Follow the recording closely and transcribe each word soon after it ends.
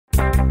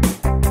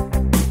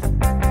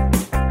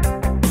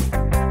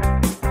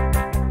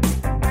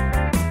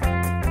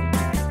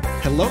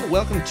Hello and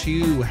welcome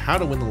to How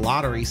to Win the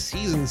Lottery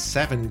Season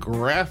 7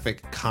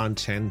 graphic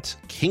content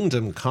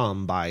Kingdom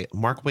Come by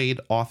Mark Waid,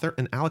 author,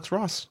 and Alex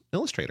Ross,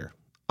 illustrator.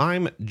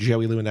 I'm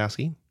Joey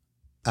Lewandowski.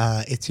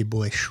 It's your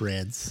boy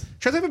Shreds.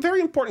 Shreds, I have a very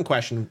important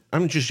question.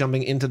 I'm just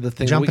jumping into the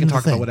thing. We can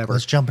talk about whatever.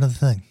 Let's jump into the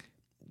thing.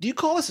 Do you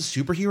call this a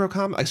superhero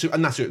comic?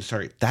 I'm not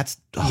sorry. That's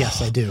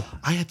yes, I do.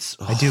 I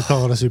do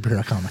call it a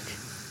superhero comic.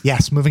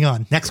 Yes, moving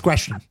on. Next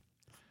question.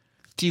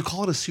 Do you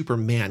call it a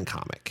Superman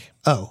comic?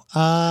 Oh,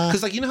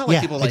 because you know how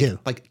people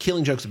like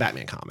Killing Joke's a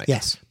Batman comic.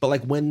 Yes, but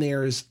like when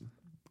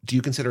do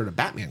you consider it a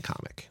Batman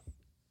comic?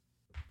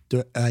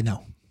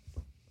 No.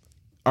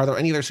 Are there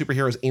any other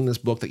superheroes in this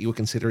book that you would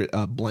consider it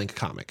a blank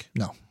comic?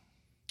 No,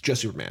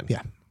 just Superman.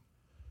 Yeah.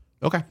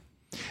 Okay.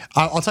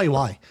 I'll tell you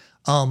why.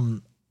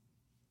 I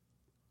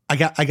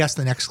guess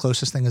the next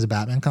closest thing is a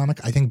Batman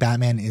comic. I think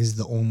Batman is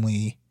the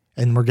only.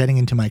 And we're getting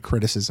into my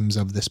criticisms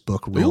of this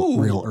book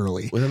real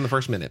early. Within the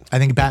first minute. I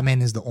think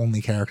Batman is the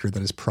only character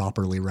that is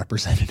properly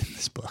represented in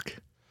this book.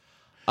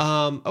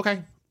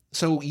 Okay.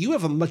 So you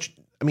have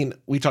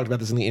we talked about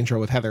this in the intro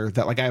with Heather,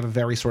 that like I have a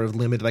very sort of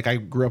limited, like I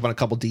grew up on a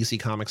couple DC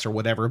comics or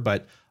whatever,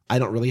 but I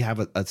don't really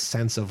have a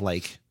sense of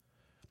like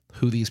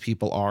who these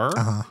people are.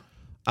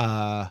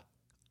 Uh-huh.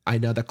 I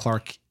know that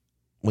Clark,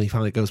 when he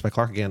finally goes by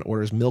Clark again,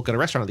 orders milk at a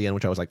restaurant at the end,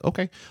 which I was like,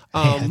 okay.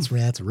 That's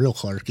real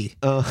Clarky.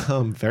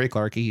 Very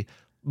Clarky.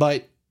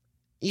 But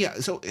yeah,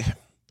 so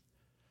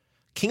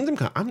Kingdom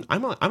Come.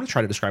 I'm gonna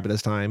try to describe it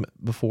this time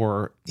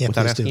without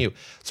asking you.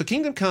 So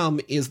Kingdom Come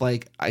is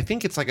like, I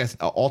think it's like is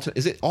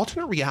it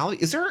alternate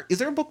reality? Is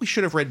there a book we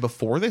should have read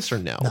before this or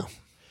no? No.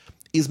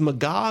 Is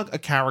Magog a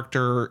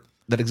character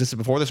that existed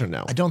before this or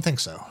no? I don't think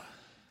so.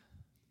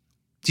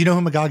 Do you know who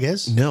Magog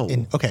is? No.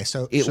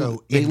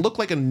 They look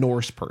like a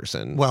Norse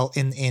person. Well,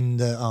 in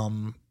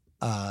the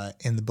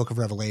Book of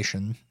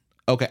Revelation.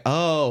 Okay.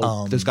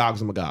 Oh, there's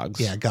Gogs and Magogs.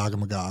 Yeah, Gog and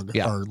Magog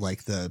are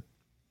like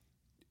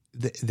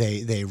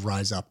they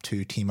rise up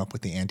to team up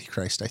with the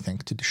Antichrist, I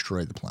think, to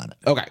destroy the planet.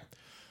 Okay.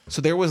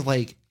 So there was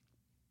like,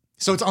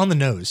 so it's on the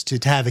nose to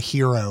have a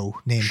hero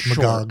named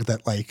Magog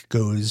that like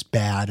goes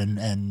bad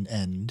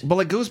and but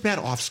like goes bad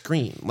off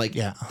screen, like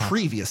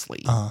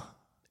previously,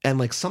 and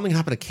like something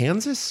happened to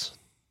Kansas.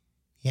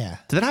 Yeah.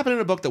 Did that happen in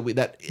a book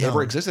that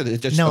ever existed?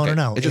 It's just no.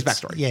 It's just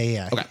backstory.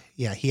 Yeah. Okay.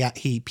 Yeah.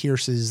 He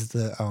pierces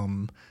the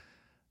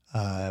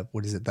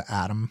what is it? The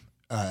atom,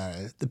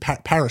 the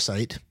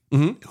parasite,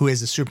 who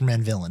is a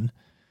Superman villain.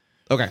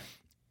 Okay.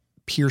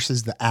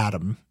 Pierces the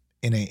atom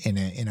in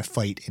a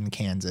fight in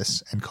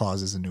Kansas and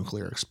causes a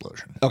nuclear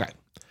explosion. Okay.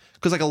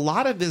 Because like a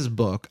lot of this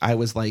book, I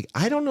was like,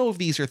 I don't know if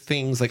these are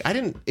things like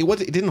it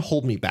didn't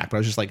hold me back, but I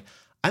was just like,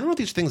 I don't know if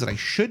these are things that I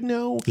should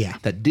know. Yeah.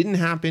 That didn't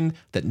happen,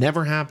 that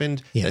never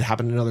happened, that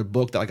happened in another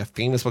book, that like a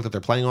famous book that they're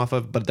playing off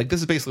of. But like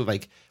this is basically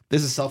like,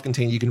 this is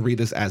self-contained. You can read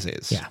this as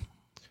is. Yeah.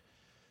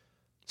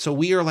 So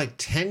we are like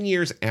 10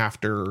 years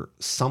after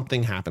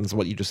something happens,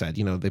 what you just said,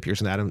 they pierce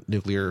an atom,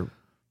 nuclear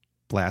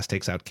blast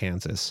takes out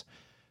Kansas,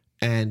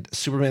 and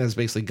Superman has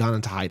basically gone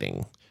into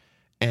hiding.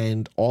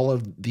 And all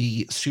of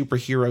the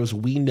superheroes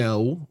we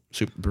know,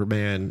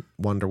 Superman,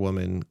 Wonder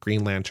Woman,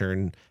 Green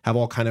Lantern, have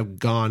all kind of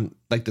gone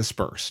like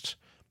dispersed.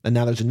 And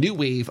now there's a new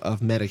wave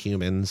of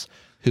metahumans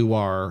who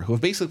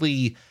have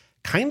basically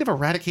kind of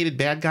eradicated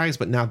bad guys,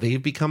 but now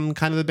they've become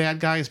kind of the bad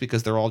guys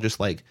because they're all just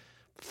like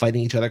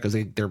fighting each other because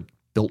they're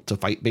built to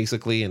fight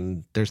basically,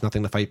 and there's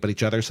nothing to fight but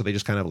each other. So they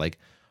just kind of like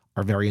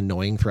are very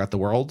annoying throughout the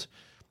world.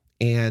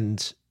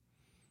 And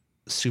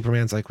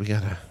Superman's like, we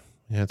gotta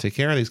take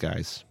care of these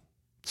guys,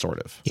 sort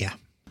of. Yeah.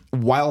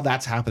 While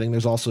that's happening,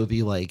 there's also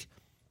the like,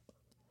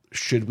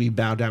 should we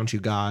bow down to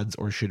gods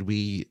or should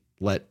we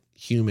let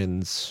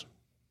humans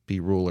be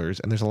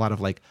rulers? And there's a lot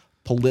of like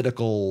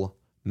political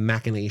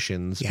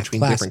machinations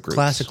between different groups.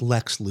 Classic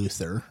Lex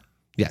Luthor.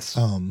 Yes.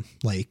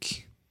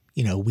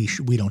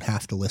 We don't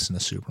have to listen to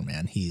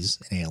Superman. He's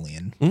an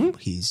alien. Mm-hmm.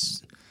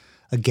 He's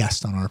a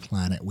guest on our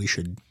planet. We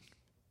should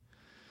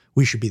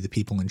be the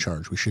people in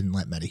charge. We shouldn't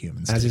let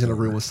metahumans. As he's in a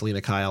room with Selena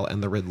Kyle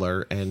and the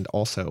Riddler, and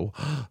also,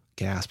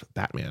 gasp,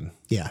 Batman.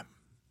 Yeah.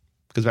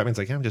 Because Batman's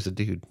like, I'm just a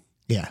dude.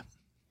 Yeah.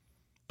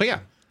 But yeah,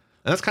 and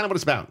that's kind of what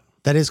it's about.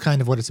 That is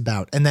kind of what it's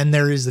about. And then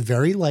there is the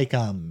very like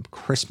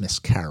Christmas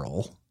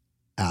Carol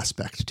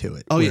aspect to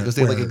it. Oh yeah, because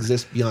they like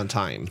exist beyond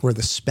time. Where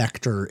the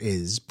Spectre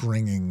is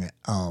bringing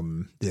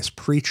this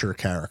preacher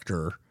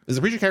character. Is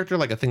the preacher character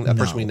like a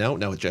person we know?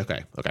 No, it's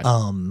okay.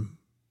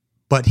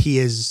 But he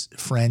is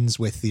friends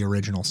with the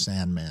original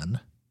Sandman.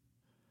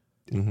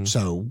 Mm-hmm.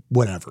 So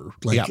whatever,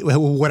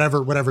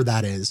 whatever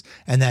that is.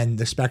 And then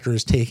the Spectre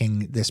is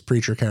taking this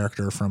preacher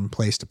character from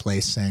place to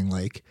place saying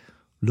like,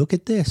 look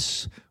at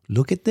this.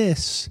 Look at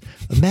this.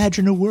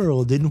 Imagine a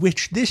world in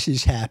which this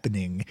is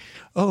happening.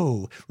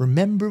 Oh,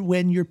 remember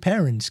when your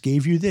parents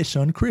gave you this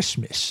on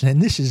Christmas,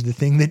 and this is the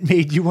thing that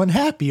made you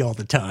unhappy all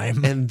the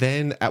time. And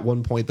then at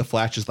one point, the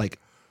Flash is like,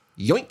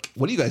 yoink,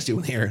 what are you guys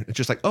doing here? It's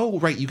just like, oh,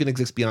 right, you can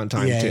exist beyond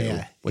time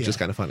which is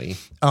kind of funny.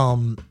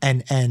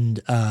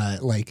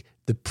 Like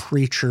the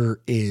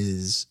preacher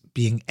is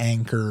being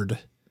anchored.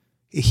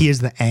 He is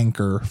the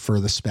anchor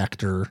for the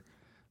Spectre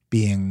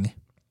being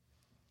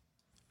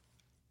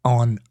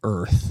on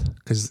Earth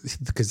because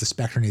the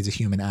Spectre needs a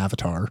human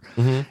avatar,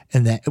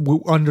 and that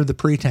under the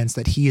pretense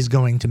that he is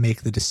going to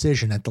make the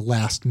decision at the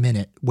last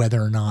minute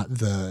whether or not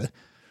the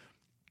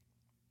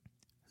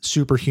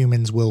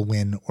superhumans will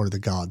win or the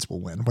gods will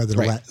win, whether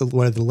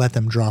to let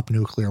them drop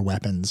nuclear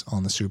weapons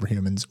on the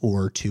superhumans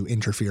or to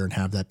interfere and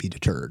have that be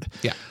deterred.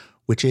 Yeah,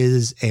 which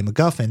is a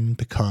MacGuffin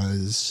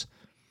because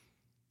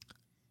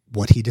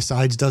what he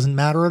decides doesn't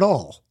matter at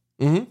all.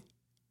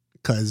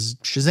 Because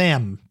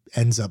Shazam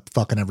ends up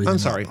fucking everything. I'm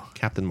sorry, up.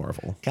 Captain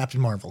Marvel.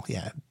 Captain Marvel,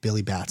 yeah,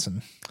 Billy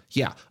Batson.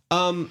 Yeah.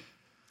 So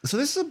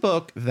this is a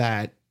book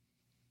that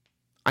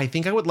I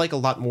think I would like a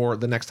lot more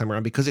the next time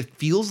around because it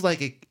feels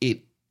like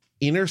it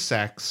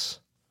intersects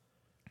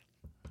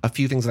a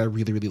few things that I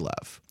really, really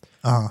love.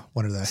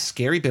 What are they?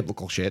 Scary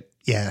biblical shit.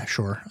 Yeah,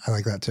 sure. I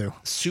like that too.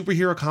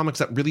 Superhero comics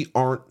that really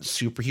aren't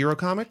superhero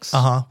comics.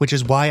 Which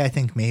is why I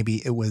think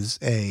maybe it was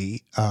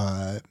a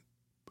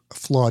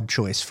flawed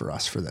choice for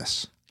us for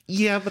this.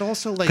 Yeah, but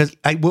also like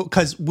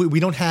because we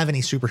don't have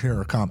any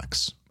superhero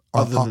comics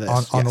on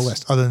the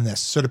list other than this.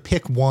 So to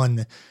pick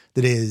one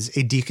that is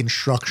a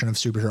deconstruction of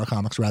superhero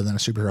comics rather than a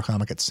superhero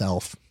comic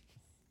itself,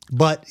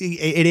 but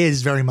it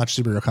is very much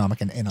superhero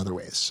comic in other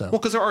ways. So well,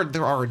 because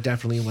there are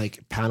definitely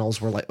like panels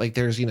where like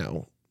there's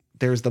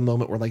there's the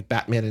moment where like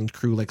Batman and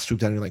crew like swoop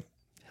down and you're like,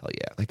 hell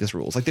yeah, like this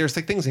rules. Like there's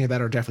like things in here that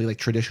are definitely like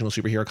traditional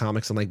superhero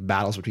comics and like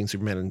battles between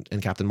Superman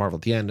and Captain Marvel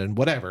at the end and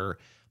whatever.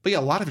 But yeah,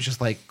 a lot of it's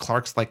just like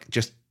Clark's like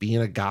just being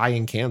a guy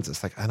in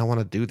Kansas. Like, I don't want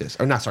to do this.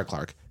 Or not, sorry,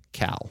 Clark.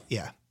 Cal.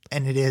 Yeah.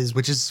 And it is,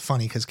 which is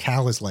funny because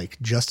Cal is like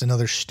just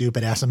another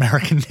stupid ass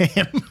American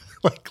name,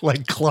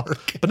 like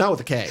Clark. But not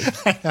with a K.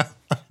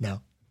 No.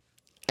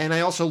 And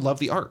I also love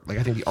the art. Like,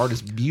 I think the art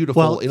is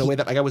beautiful in a way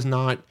that like I was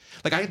not,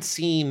 like I had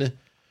seen,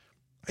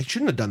 I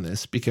shouldn't have done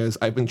this because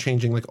I've been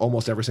changing like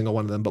almost every single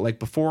one of them. But like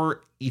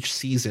before each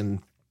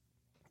season,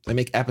 I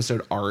make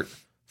episode art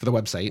for the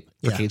website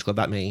for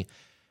cageclub.me.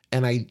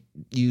 And I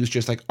use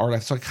just like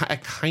art. So I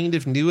kind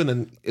of knew. And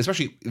then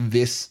especially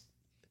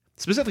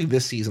specifically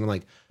this season, I'm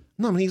like,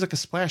 no, I'm going to use like a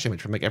splash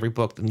image from like every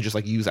book and just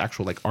like use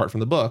actual like art from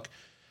the book.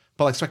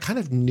 But like, so I kind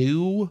of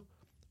knew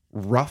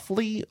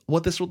roughly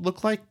what this would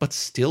look like, but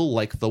still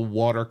like the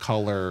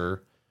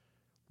watercolor,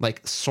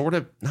 like sort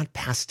of not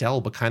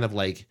pastel, but kind of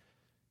like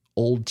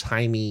old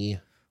timey.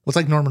 Well, it's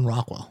like Norman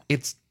Rockwell.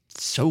 It's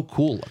so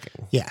cool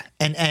looking. Yeah.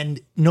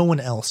 And no one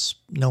else.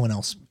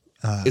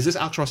 Is this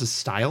Alex Ross's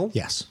style?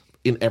 Yes.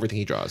 In everything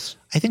he draws?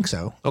 I think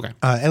so. Okay.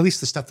 At least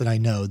the stuff that I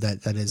know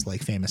that is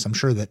like famous. I'm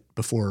sure that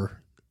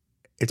before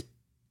it's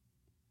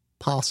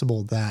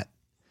possible that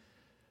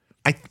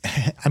I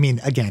mean,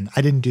 again,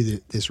 I didn't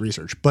do this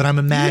research, but I'm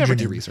imagining. You never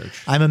do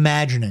research. I'm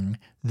imagining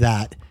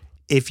that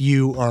if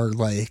you are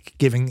like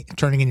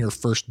turning in your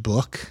first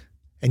book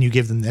and you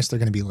give them this, they're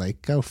going to be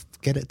like, go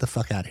get it the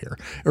fuck out of here.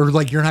 Or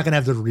like, you're not going to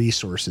have the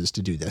resources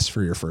to do this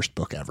for your first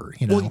book ever.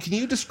 You know? Well, can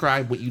you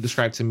describe what you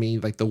described to me,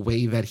 like the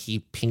way that he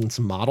paints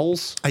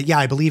models? Yeah,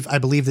 I believe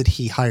that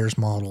he hires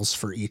models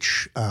for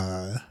each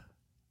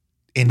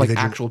individual, like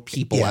actual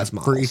people as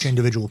models for each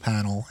individual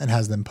panel and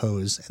has them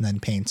pose and then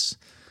paints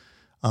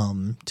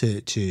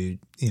to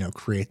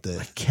create the.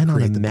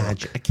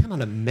 I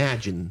cannot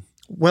imagine.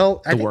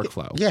 Well, the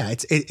workflow. Yeah,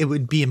 it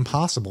would be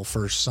impossible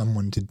for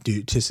someone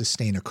to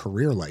sustain a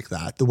career like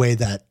that. The way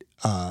that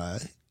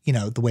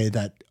the way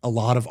that a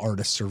lot of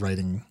artists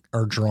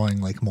are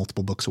drawing like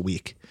multiple books a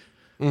week,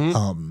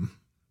 or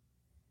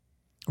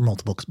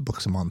multiple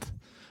books a month.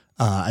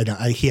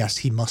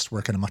 He must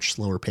work at a much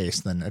slower pace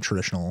than a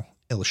traditional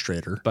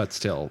illustrator, but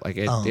still, like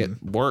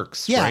it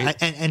works. Yeah,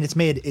 right? and it's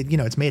made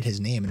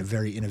his name in a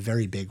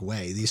very big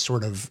way. These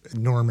sort of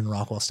Norman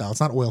Rockwell style. It's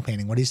not oil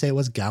painting. What do you say it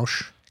was?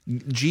 Gouache.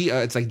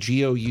 It's like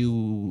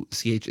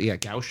Gouch. Yeah,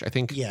 gouache. I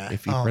think. Yeah,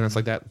 if you pronounce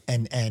like that.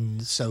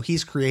 And so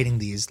he's creating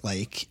these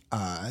like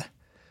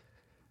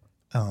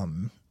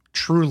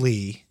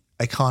truly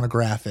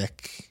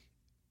iconographic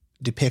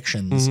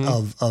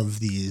depictions of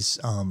these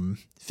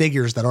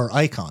figures that are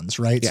icons,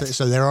 right? Yes.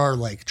 So there are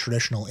like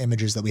traditional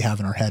images that we have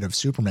in our head of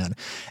Superman,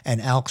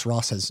 and Alex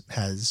Ross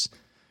has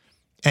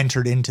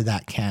entered into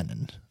that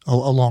canon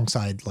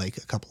alongside like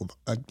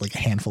a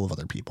handful of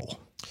other people.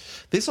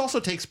 This also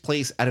takes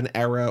place at an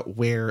era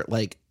where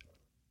like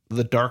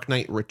the Dark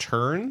Knight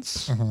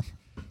Returns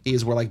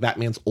is where like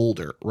Batman's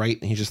older, right?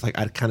 And he's just like,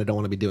 I kind of don't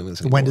want to be doing this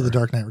anymore. When did the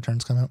Dark Knight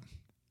Returns come out?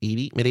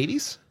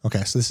 Mid-80s?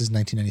 Okay, so this is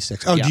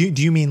 1996. Oh, yeah.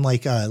 Do you mean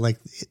like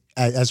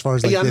as far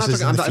as like this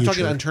is in the future? I'm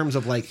talking about in terms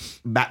of like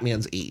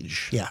Batman's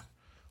age. Yeah.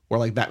 Where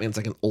like Batman's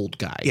like an old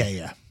guy.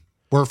 Yeah.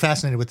 We're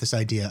fascinated with this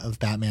idea of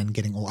Batman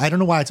getting old. I don't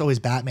know why it's always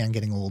Batman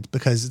getting old,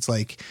 because it's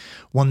like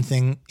one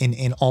thing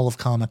in all of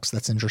comics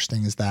that's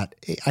interesting is that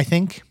I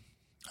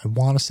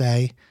want to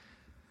say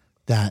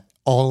that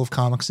all of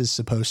comics is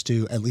supposed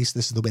to, at least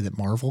this is the way that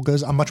Marvel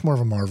goes. I'm much more of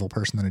a Marvel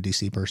person than a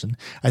DC person.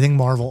 I think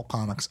Marvel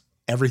comics,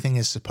 everything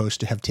is supposed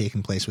to have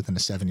taken place within a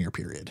 7-year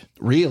period.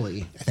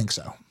 Really? I think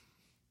so.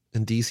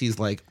 And DC's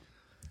like,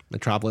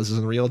 Metropolis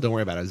isn't real. Don't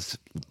worry about it. It's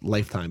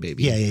lifetime,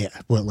 baby. Yeah.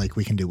 Well, like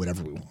we can do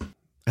whatever we want.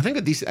 I think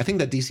that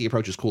DC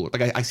approach is cooler.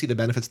 Like I see the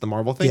benefits of the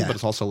Marvel thing, but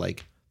it's also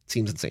like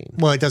seems insane.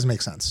 Well, it doesn't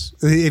make sense.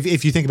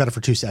 If you think about it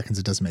for 2 seconds,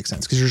 it doesn't make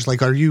sense because you're just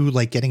like, are you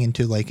like getting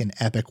into like an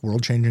epic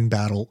world-changing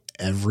battle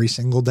every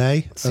single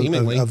day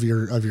Seemingly. of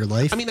your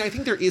life? I mean, I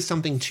think there is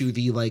something to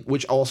the like,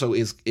 which also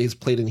is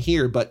played in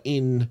here, but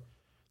in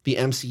the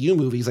MCU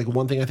movies, like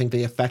one thing I think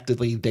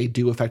they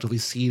do effectively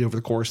seed over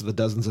the course of the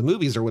dozens of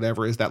movies or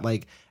whatever is that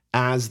like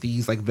as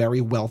these like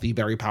very wealthy,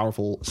 very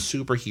powerful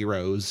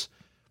superheroes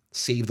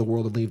save the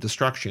world and leave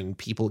destruction,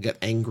 people get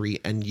angry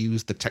and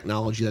use the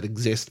technology that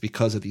exists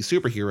because of these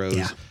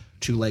superheroes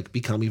to like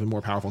become even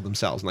more powerful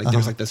themselves. And like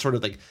there's like this sort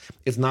of like,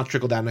 it's not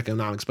trickle down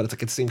economics, but it's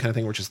like it's the same kind of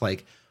thing where it's just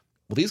like,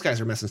 well, these guys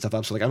are messing stuff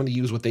up, so like I'm going to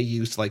use what they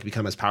use to like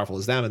become as powerful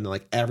as them, and then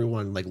like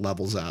everyone like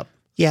levels up.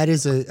 Yeah, it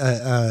is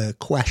a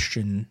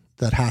question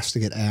that has to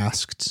get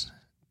asked.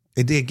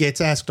 It gets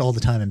asked all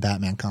the time in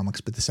Batman comics,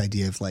 but this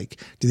idea of like,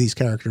 do these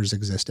characters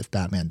exist if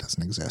Batman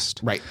doesn't exist?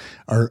 Right.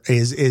 Are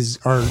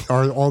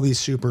all these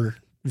super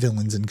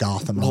villains in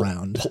Gotham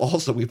around?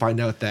 Also, we find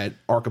out that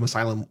Arkham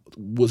Asylum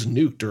was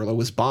nuked or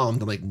was bombed,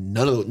 and like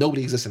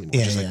nobody exists anymore.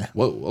 Yeah, just like,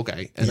 whoa,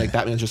 okay. And like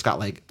Batman's just got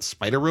like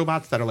spider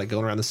robots that are like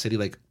going around the city,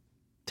 like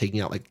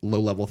taking out like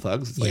low level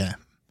thugs. It's like,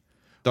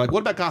 they're like,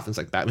 what about Gotham? It's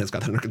like, Batman's got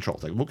that under control.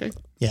 It's like, okay.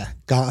 Yeah.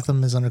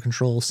 Gotham is under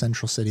control.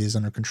 Central City is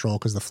under control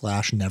because the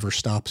Flash never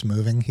stops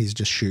moving. He's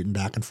just shooting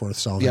back and forth,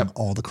 solving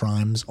all the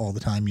crimes all the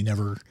time. You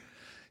never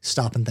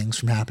stopping things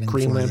from happening.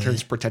 Green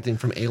Lantern's protecting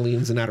from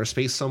aliens in outer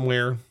space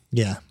somewhere.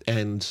 Yeah.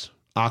 And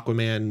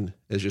Aquaman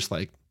is just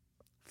like,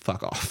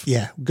 fuck off.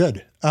 Yeah.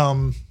 Good.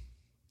 My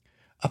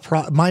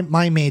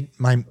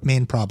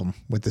main problem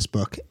with this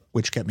book,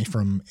 which kept me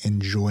from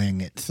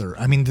enjoying it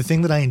I mean, the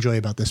thing that I enjoy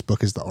about this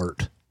book is the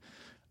art.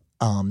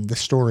 The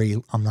story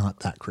I'm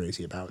not that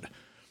crazy about,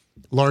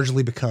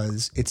 largely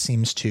because it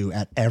seems to,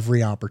 at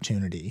every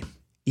opportunity,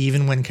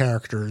 even when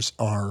characters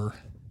are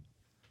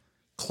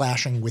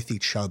clashing with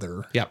each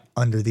other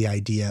under the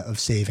idea of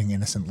saving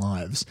innocent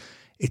lives,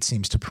 it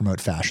seems to promote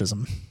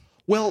fascism.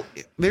 Well,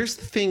 there's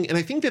the thing, and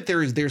I think that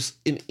there's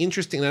an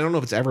interesting, I don't know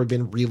if it's ever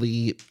been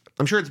really,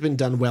 I'm sure it's been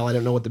done well. I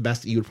don't know what the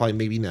best, you would probably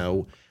maybe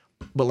know,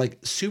 but like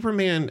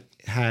Superman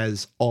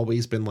has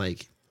always been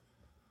like,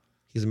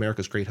 he's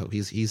America's great hope.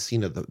 He's you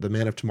know, the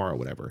man of tomorrow,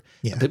 whatever.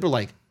 Yeah. And people are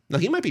like, no,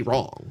 he might be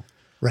wrong.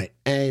 Right.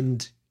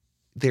 And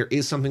there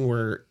is something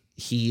where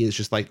he is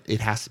just like, it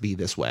has to be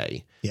this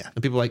way. Yeah.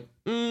 And people are like,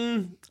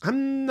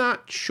 I'm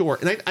not sure.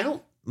 And I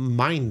don't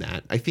mind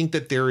that. I think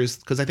that there is,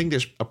 because I think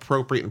there's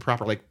appropriate and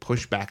proper like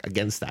pushback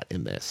against that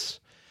in this.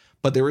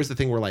 But there is the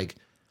thing where like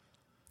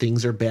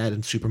things are bad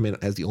and Superman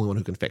is the only one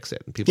who can fix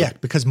it. And people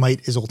because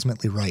might is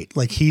ultimately right.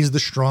 Like he's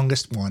the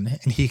strongest one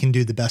and he can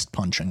do the best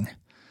punching.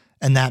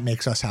 And that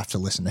makes us have to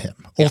listen to him.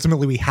 Yeah.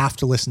 Ultimately, we have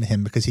to listen to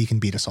him because he can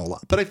beat us all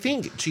up. But I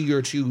think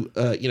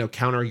to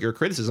counter your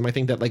criticism, I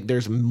think that like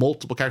there's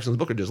multiple characters in the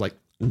book are just like,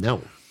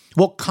 no.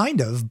 Well, kind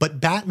of, but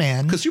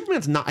Batman, because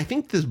Superman's not. I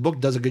think this book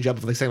does a good job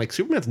of like saying like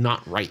Superman's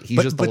not right.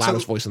 He's just the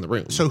loudest voice in the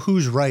room. So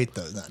who's right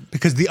though then?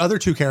 Because the other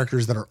two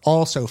characters that are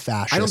also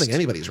fascist, I don't think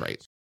anybody's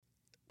right.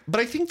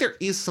 But I think there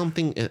is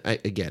something.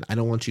 Again, I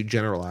don't want to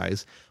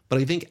generalize. But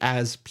I think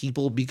as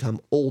people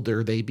become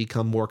older, they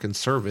become more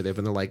conservative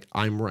and they're like,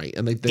 I'm right.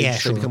 And they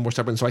become more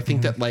stubborn. So I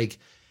think that like,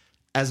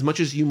 as much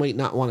as you might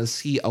not want to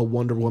see a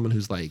Wonder Woman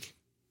who's like,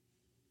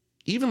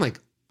 even like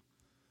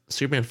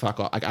Superman,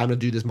 fuck off. Like, I'm going to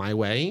do this my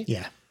way.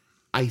 Yeah.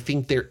 I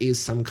think there is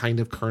some kind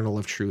of kernel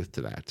of truth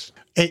to that.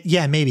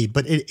 Maybe.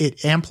 But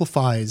it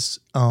amplifies,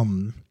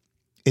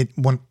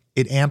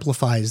 it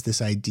amplifies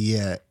this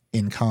idea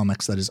in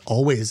comics that is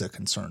always a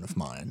concern of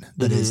mine,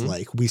 that is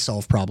like, we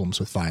solve problems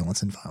with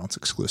violence and violence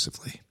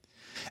exclusively.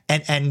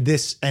 And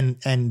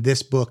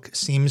this book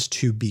seems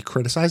to be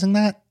criticizing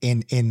that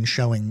in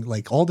showing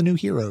like all the new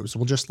heroes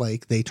will just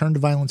like, they turn to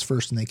violence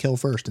first and they kill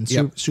first. And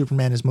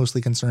Superman is mostly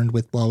concerned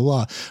with blah, blah,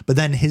 blah. But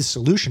then his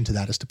solution to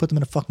that is to put them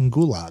in a fucking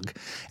gulag.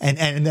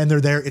 And then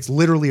they're there. It's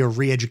literally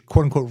a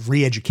quote unquote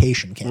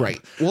re-education camp. Right.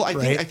 Well,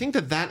 I think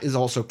that is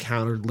also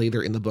countered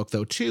later in the book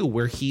though, too,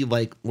 where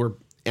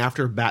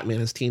after Batman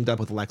has teamed up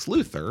with Lex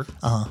Luthor,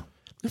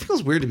 it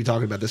feels weird to be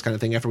talking about this kind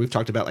of thing after we've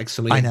talked about like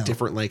so many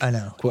different like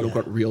quote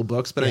unquote real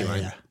books. But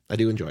anyway, I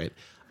do enjoy it.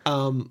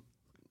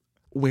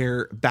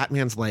 Where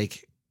Batman's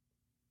like,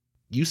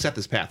 you set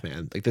this path,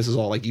 man. Like this is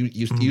all like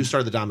you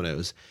started the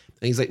dominoes.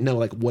 And he's like, no,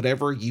 like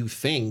whatever you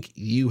think,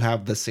 we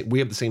have the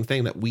same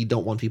thing, that we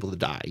don't want people to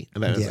die.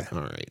 And Batman's like,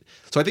 all right.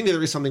 So I think that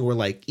there is something where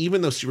like,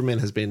 even though Superman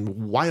has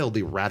been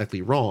wildly,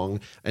 radically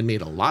wrong and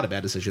made a lot of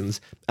bad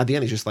decisions, at the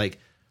end he's just like,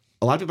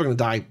 a lot of people are going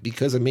to die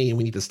because of me, and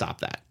we need to stop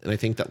that. And I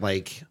think that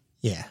like,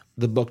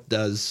 the book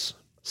does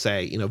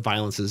say,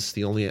 violence is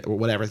the only, or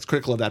whatever. It's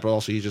critical of that, but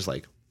also he's just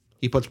like,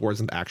 he puts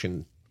words into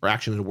action, or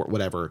action into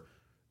whatever,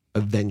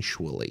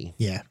 eventually.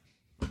 Yeah.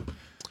 I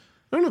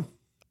don't know.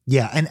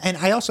 Yeah, and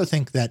I also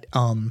think that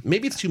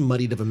maybe it's too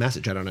muddied of a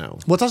message. I don't know.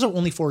 Well, it's also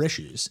only 4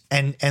 issues,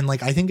 and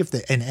like I think if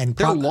they're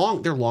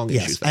long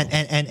issues. Though.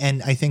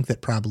 And I think that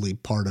probably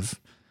part of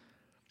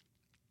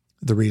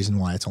the reason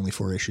why it's only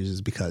 4 issues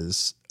is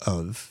because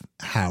of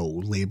how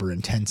labor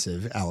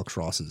intensive Alex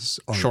Ross's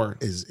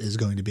art is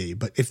going to be.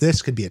 But if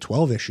this could be a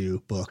 12-issue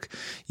book,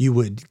 you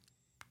would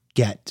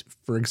get,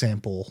 for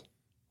example,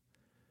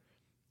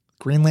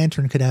 Green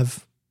Lantern could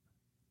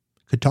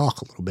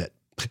talk a little bit.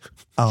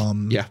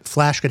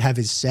 Flash could have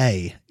his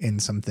say in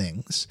some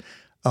things.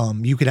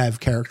 You could have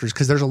characters,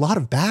 because there's a lot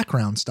of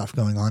background stuff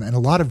going on and a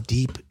lot of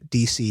deep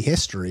DC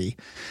history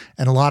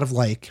and a lot of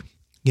like,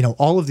 you know,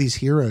 all of these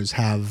heroes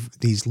have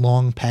these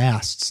long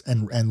pasts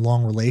and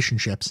long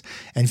relationships.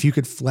 And if you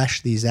could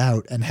flesh these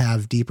out and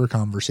have deeper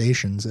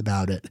conversations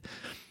about it,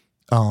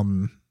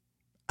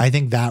 I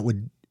think that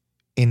would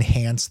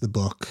enhance the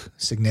book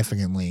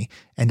significantly.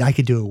 And I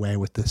could do away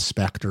with the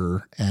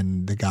Spectre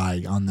and the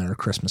guy on their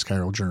Christmas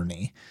Carol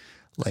journey.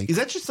 Like, is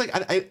that just like,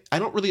 I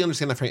don't really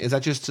understand that frame. Is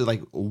that just to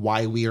like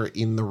why we are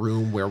in the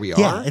room where we are?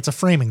 Yeah, it's a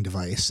framing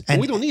device. And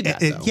we don't need that,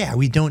 though. Yeah,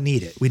 we don't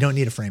need it. We don't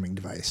need a framing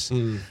device.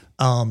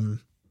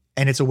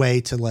 And it's a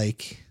way to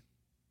like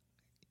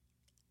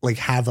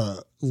have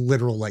a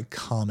literal like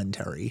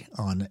commentary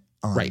on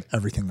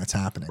everything that's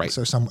happening. Right.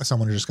 So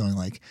someone is just going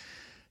like,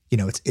 you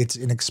know, it's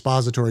an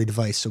expository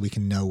device so we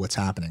can know what's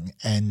happening.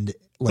 And like,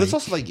 but it's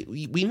also like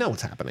we know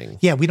what's happening.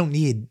 Yeah, we don't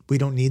need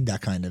that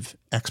kind of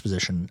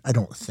exposition, I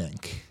don't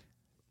think.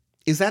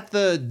 Is that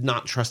the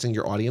not trusting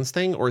your audience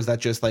thing, or is that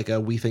just like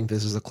we think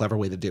this is a clever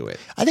way to do it?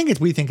 I think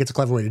we think it's a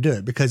clever way to do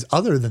it, because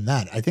other than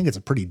that, I think it's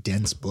a pretty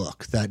dense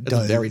book that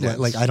does very dense.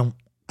 Like I don't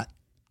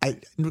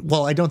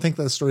think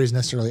the story is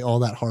necessarily all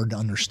that hard to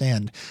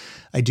understand.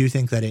 I do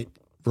think that it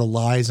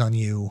relies on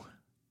you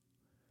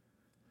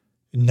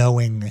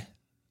knowing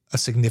a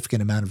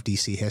significant amount of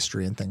DC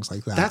history and things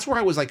like that. That's where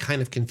I was like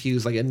kind of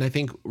confused. Like, and I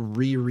think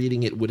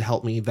rereading it would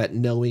help me, that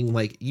knowing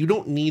like you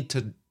don't need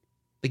to,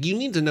 like you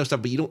need to know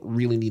stuff, but you don't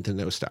really need to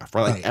know stuff,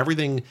 right? Like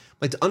everything,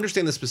 like to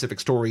understand the specific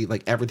story,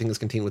 like everything is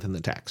contained within the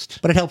text.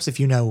 But it helps if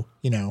you know,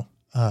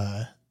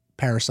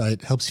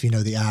 Parasite, helps if you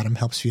know the Atom,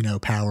 helps if you know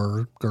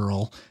Power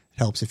Girl,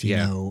 helps if you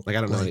know, like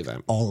I don't know any of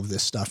that. All of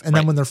this stuff. And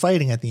then when they're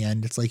fighting at the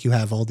end, it's like you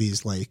have all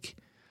these like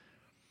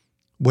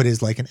what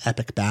is like an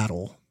epic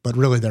battle, but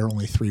really there are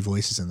only 3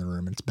 voices in the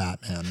room, and it's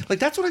Batman. Like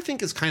that's what I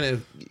think is kind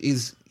of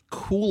is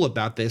cool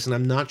about this, and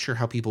I'm not sure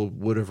how people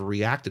would have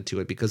reacted to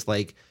it, because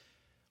like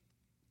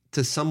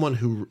to someone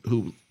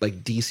who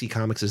like DC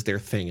Comics is their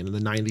thing, and in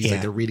the 90s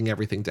like they're reading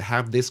everything, to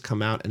have this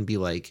come out and be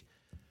like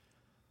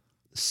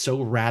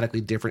so radically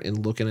different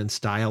in look and in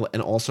style,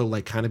 and also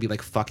like kind of be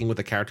like fucking with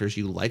the characters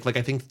you like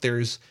I think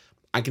there's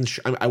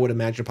I would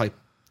imagine probably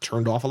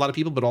turned off a lot of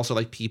people, but also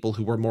like people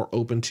who were more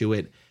open to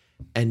it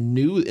and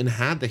knew and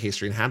had the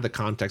history and had the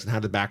context and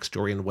had the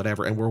backstory and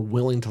whatever, and were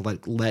willing to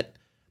like let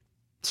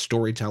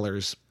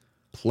storytellers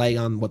play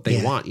on what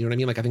they want. You know what I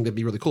mean? Like I think that'd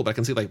be really cool, but I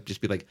can see like just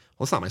be like,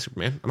 well, it's not my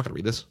Superman, I'm not gonna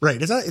read this.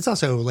 Right. It's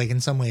also like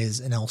in some ways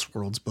an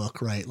Elseworlds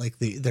book, right? Like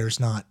there's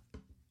not,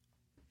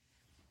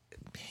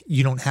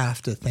 you don't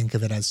have to think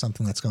of it as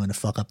something that's going to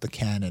fuck up the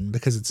canon,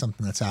 because it's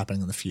something that's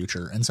happening in the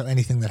future. And so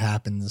anything that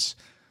happens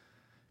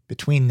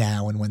between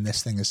now and when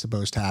this thing is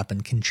supposed to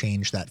happen can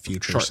change that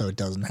future so it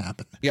doesn't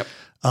happen. Yep.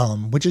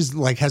 Which is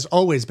like, has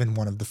always been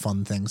one of the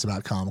fun things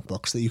about comic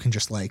books, that you can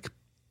just like,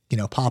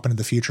 pop into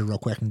the future real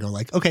quick and go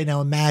like, okay, now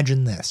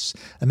imagine this.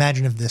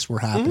 Imagine if this were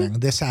happening.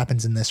 This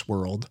happens in this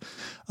world.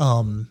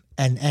 And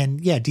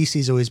yeah,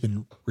 DC's always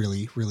been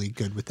really, really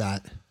good with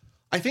that.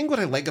 I think what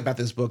I like about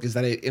this book is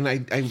that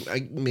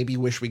I maybe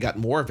wish we got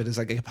more of it, is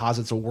like it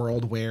posits a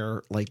world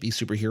where like these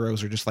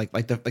superheroes are just like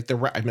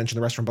I mentioned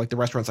the restaurant, but like the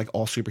restaurant's like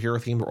all superhero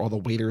themed, where all the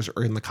waiters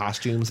are in the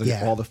costumes and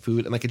all the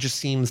food, and like it just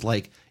seems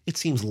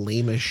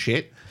lame as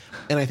shit.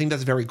 And I think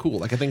that's very cool.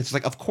 Like I think it's just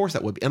like, of course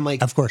that would be, and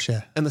like of course,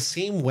 yeah. And the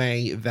same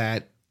way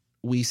that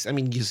you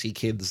see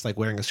kids like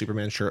wearing a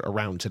Superman shirt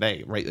around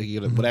today, right?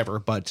 Like, whatever.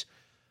 But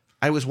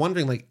I was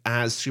wondering, like,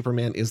 as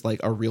Superman is like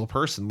a real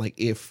person, like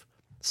if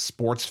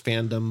sports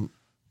fandom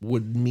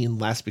would mean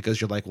less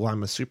because you're like, well,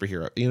 I'm a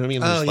superhero. You know what I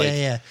mean? Oh, like,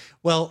 yeah.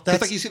 Well, that's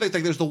like you see like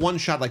there's the one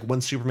shot like when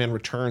Superman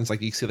returns,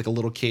 like you see like a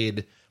little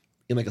kid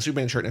in like a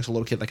Superman shirt next to a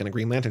little kid like in a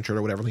Green Lantern shirt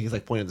or whatever, and he's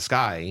like pointing at the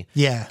sky.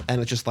 Yeah. And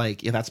it's just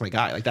like, yeah, that's my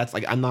guy. Like that's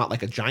like, I'm not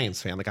like a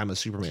Giants fan, like I'm a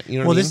Superman. You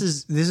know what I mean?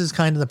 This is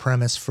kind of the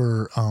premise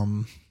for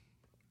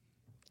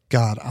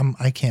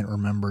I can't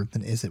remember.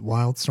 Is it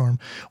Wildstorm?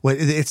 Well,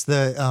 it's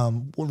the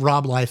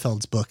Rob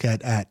Liefeld's book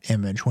at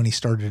Image, when he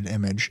started at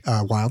Image.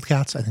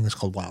 Wildcats, I think it's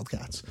called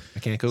Wildcats. I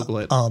can't Google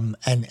it.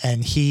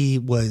 And he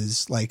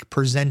was like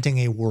presenting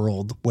a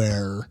world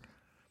where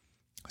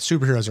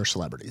superheroes are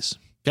celebrities.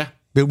 Yeah.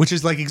 Which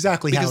is like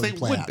exactly because how it would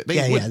play out.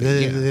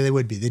 They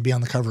would be. They'd be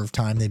on the cover of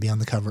Time. They'd be on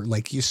the cover.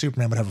 Like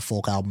Superman would have a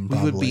folk album.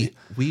 Probably.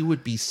 We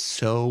would be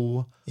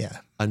so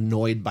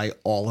annoyed by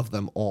all of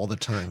them all the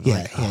time.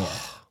 Yeah, yeah.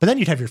 But then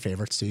you'd have your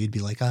favorites too. You'd be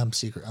like, I'm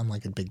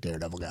like a big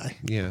Daredevil guy.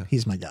 Yeah.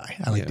 He's my guy.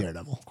 I like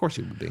Daredevil. Of course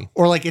you would be.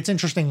 Or like, it's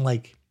interesting,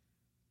 like,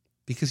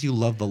 because you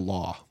love the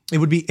law. It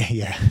would be,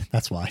 yeah,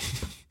 that's why.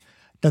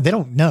 No, they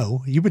don't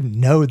know. You wouldn't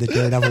know that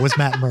Daredevil was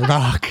Matt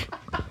Murdock.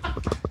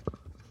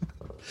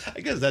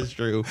 I guess that's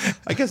true.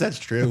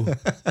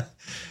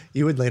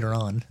 You would later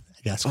on,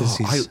 I guess.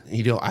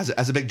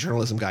 As a big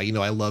journalism guy,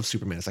 I love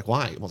Superman. It's like,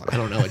 why? Well, I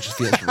don't know. It just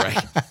feels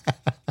right.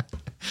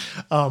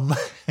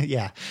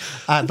 Yeah.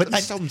 But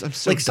I'm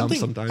so like dumb something,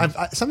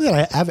 sometimes. something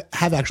that I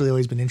have actually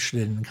always been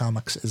interested in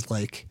comics is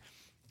like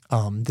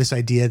this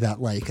idea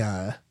that like,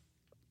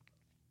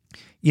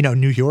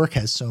 New York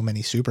has so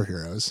many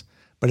superheroes,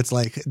 but it's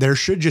like there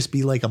should just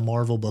be like a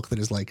Marvel book that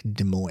is like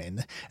Des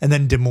Moines, and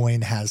then Des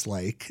Moines has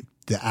like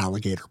the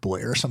Alligator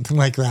Boy or something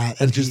like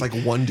that, and just like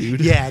one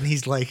dude. Yeah, and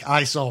he's like,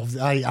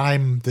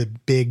 I'm the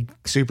big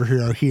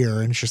superhero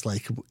here, and it's just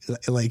like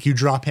you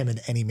drop him in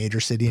any major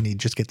city and he'd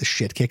just get the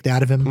shit kicked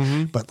out of him.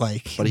 Mm-hmm. But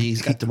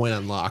he's got Des Moines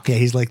on lock. Yeah,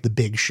 he's like the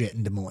big shit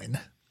in Des Moines.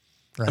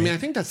 Right? I mean, I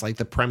think that's like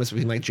the premise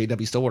between like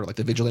J.W. Stillwater, like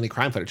the vigilante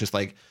crime fighter, just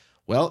like,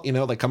 well,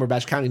 like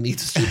Cumberbatch County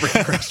needs a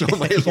superhero, so it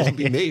might as well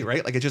be me,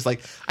 right? Like it's just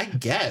like, I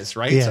guess,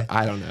 right? Yeah. So,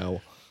 I don't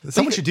know.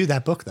 Someone should do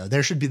that book though.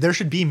 There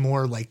should be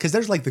more like, because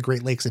there's like the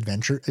Great Lakes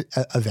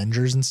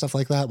Avengers and stuff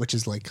like that, which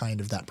is like kind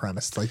of that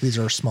premise. It's like these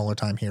are smaller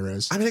time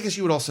heroes. I mean, I guess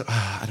you would also,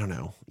 I don't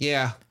know,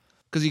 yeah,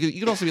 because you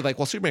could also be like,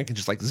 well, Superman can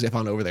just like zip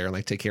on over there and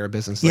like take care of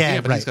business. Like,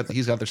 yeah, but right.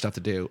 he's got other stuff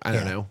to do. I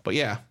don't know, but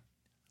yeah,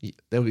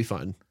 that would be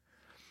fun.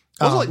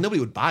 Also, like nobody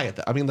would buy it.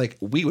 I mean, like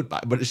we would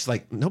buy, but it's just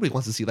like nobody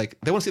wants to see they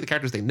want to see the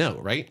characters they know,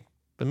 right?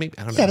 But maybe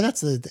I don't know. Yeah, but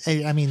that's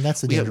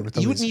the danger with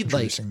you would need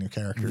like new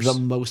characters. The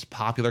most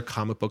popular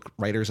comic book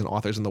writers and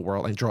authors in the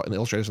world and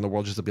illustrators in the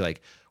world just to be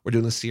like, we're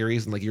doing this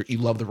series and like you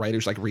love the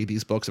writers, like read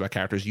these books about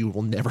characters you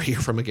will never hear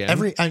from again.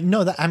 Every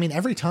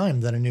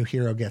time that a new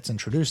hero gets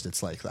introduced,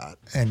 it's like that,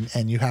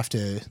 and you have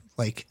to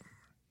like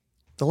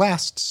the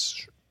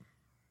last.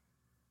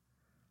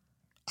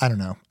 I don't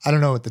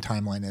know what the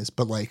timeline is,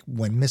 but like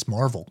when Miss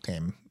Marvel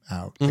came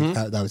out,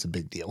 like that was a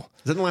big deal.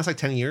 Is it in the last like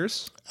 10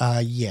 years?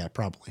 Yeah,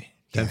 probably.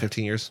 10,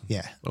 15 years?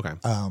 Yeah. Okay.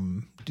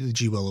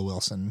 G. Willow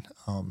Wilson.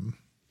 And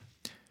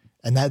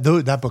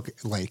that book,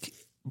 like,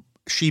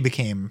 she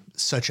became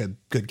such a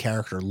good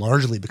character,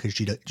 largely because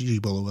G.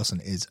 Willow Wilson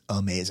is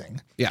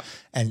amazing. Yeah.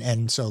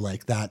 And so,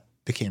 like, that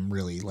became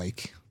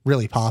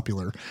really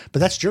popular. But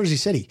that's Jersey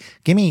City.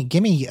 Give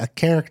me a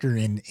character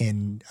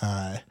in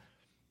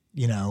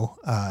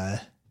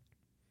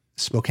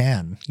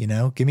Spokane,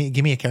 give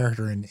me a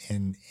character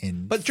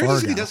in but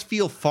Jersey City does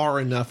feel far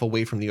enough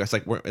away from New York. It's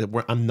like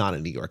I'm not a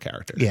New York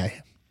character. Yeah.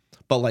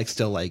 But like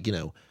still like,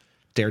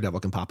 Daredevil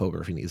can pop over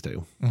if he needs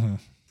to.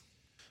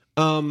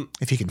 Mm-hmm.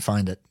 If you can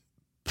find it.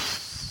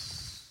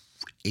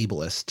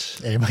 Ableist.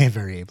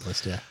 Very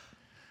ableist, yeah.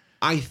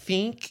 I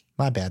think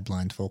my bad,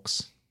 blind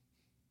folks.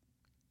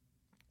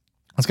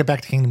 Let's get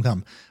back to Kingdom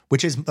Come,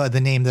 which is the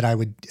name that I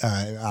would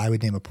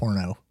name a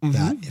porno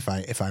that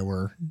if I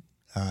were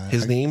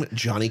his name,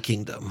 Johnny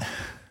Kingdom.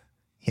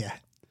 Yeah.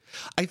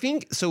 I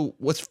think so.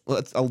 What's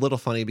a little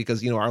funny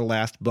because, our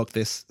last book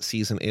this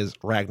season is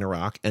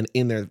Ragnarok. And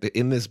in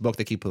this book,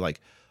 they keep like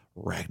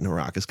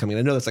Ragnarok is coming.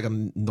 I know that's like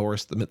a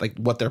Norse, like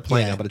what they're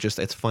playing on, but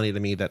it's funny to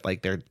me that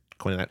like they're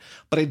coining that.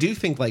 But I do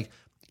think like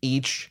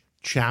each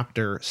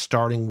chapter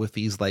starting with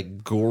these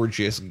like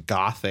gorgeous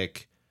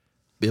Gothic,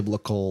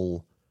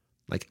 biblical,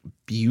 like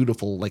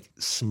beautiful, like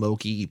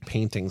smoky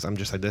paintings. I'm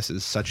just like, this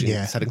is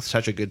setting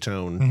such a good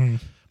tone. Mm-hmm.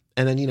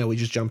 And then, we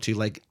just jump to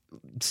like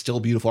still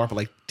beautiful art, but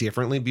like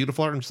differently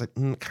beautiful art. I'm just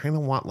like, kind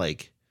of want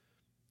like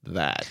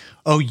that.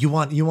 Oh, you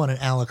want an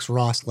Alex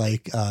Ross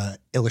like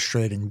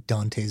illustrating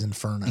Dante's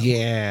Inferno?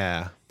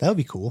 Yeah, that would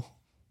be cool.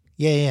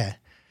 Yeah.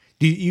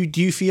 Do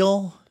you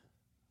feel?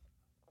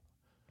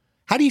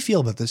 How do you feel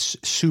about this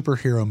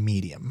superhero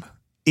medium?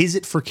 Is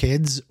it for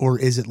kids or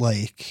is it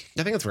like?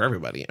 I think it's for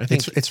everybody. I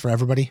think it's for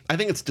everybody. I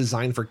think it's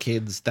designed for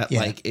kids that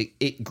like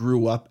it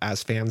grew up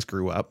as fans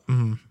grew up.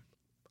 Mm-hmm.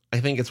 I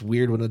think it's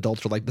weird when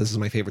adults are like, this is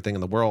my favorite thing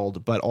in the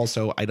world, but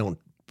also I don't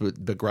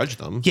begrudge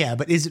them. Yeah,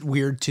 but is it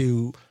weird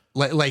to,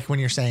 like when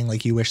you're saying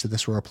like you wish that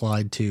this were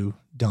applied to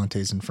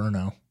Dante's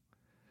Inferno,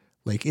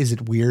 like is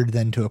it weird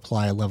then to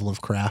apply a level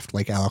of craft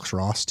like Alex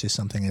Ross to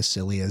something as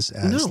silly as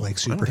like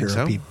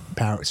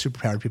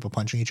superpowered people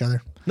punching each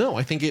other? No,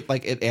 I think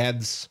it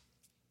adds,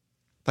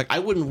 like I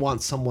wouldn't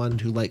want someone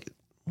who like,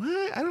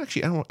 well, I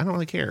don't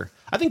really care.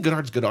 I think good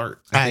art's good art.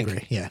 I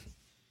agree. Yeah.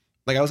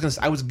 Like I was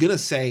gonna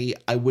say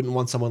I wouldn't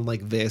want someone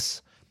like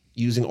this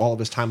using all of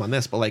his time on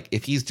this, but like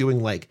if he's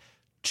doing like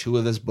 2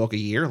 of this book a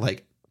year,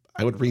 like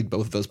I would read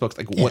both of those books,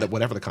 like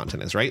whatever the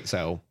content is, right?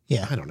 So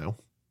yeah, I don't know.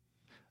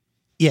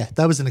 Yeah,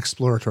 that was an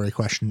exploratory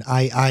question.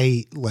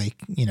 I like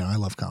I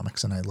love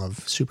comics and I love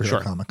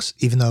superhero comics,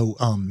 even though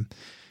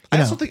I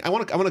also think I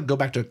want to go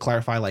back to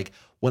clarify like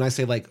when I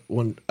say like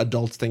when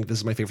adults think this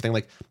is my favorite thing,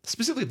 like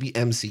specifically the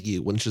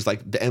MCU, when it's just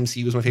like the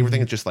MCU is my favorite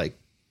thing, it's just like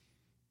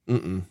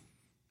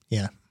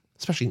yeah.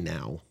 Especially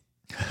now.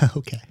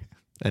 Okay.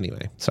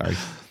 Anyway, sorry.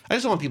 I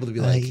just don't want people to be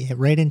like...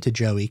 right into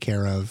Joey,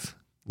 care of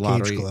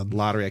Cage Club.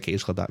 Lottery at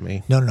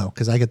cageclub.me. No,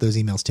 because I get those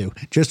emails too.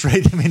 Just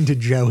write them into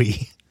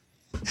Joey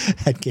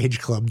at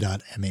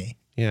cageclub.me.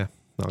 Yeah,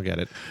 I'll get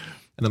it.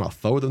 And then I'll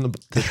forward them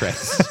to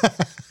shreds.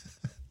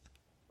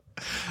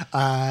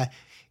 No,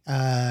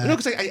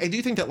 because I do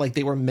think that like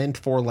they were meant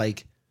for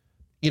like,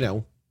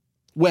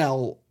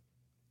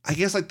 I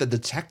guess like the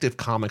detective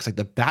comics, like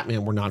the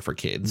Batman, were not for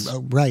kids,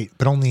 right?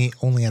 But only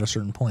at a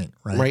certain point,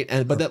 right? Right,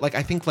 and but that, like,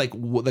 I think like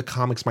the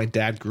comics my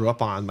dad grew up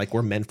on like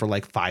were meant for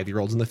like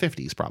 5-year-olds in the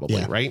 50s,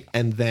 probably, right?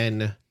 And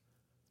then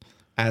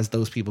as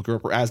those people grew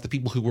up, or as the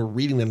people who were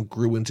reading them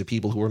grew into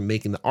people who were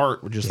making the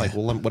art, were just like,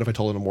 well, what if I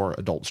told it a more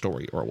adult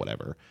story or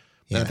whatever?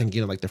 And I think,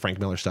 you know, like the Frank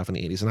Miller stuff in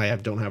the 80s, and I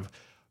don't have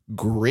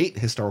great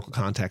historical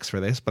context for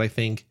this, but I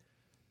think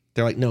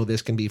they're like, no,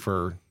 this can be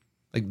for.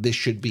 Like this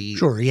should be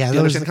sure, yeah. You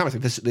understand the comics?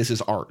 Like this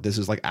is art. This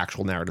is like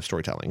actual narrative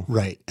storytelling,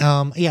 right?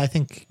 Yeah, I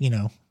think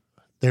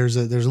there's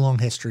a long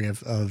history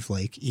of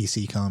like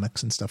EC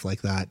comics and stuff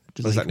like that.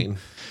 What does that mean?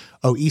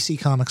 Oh, EC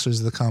comics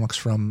was the comics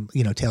from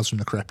Tales from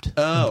the Crypt,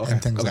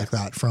 and things like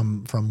that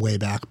from way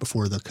back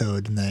before the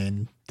code, and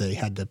then they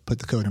had to put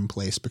the code in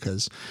place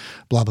because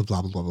blah blah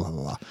blah blah blah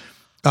blah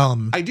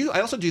blah. I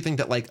also do think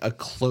that like a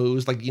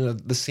closed, like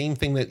the same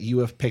thing that you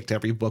have picked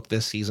every book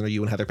this season, or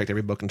you and Heather picked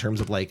every book in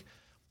terms of like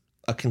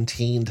a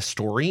contained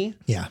story.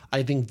 Yeah.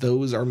 I think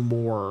those are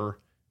more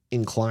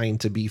inclined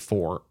to be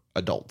for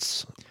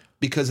adults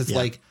because it's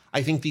like,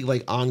 I think the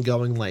like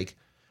ongoing like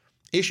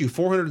issue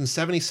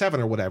 477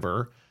 or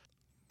whatever,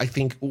 I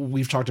think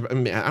we've talked about, I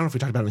don't know if we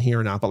talked about it here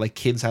or not, but like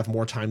kids have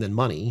more time than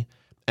money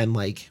and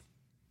like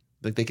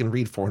they can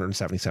read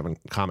 477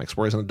 comics,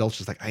 whereas an adult's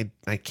just like,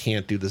 I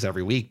can't do this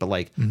every week, but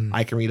like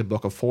I can read a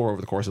book of 4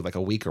 over the course of like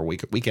a week or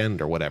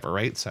weekend or whatever.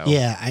 Right. So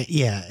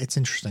it's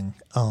interesting.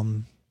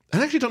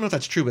 I actually don't know if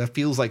that's true, but it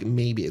feels like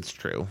maybe it's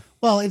true.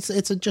 Well, it's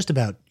just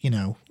about,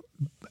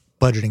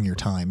 budgeting your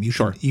time. You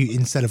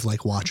instead of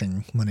like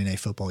watching Monday Night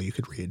Football, you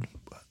could read,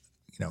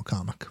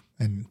 comic.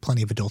 And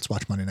plenty of adults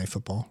watch Monday Night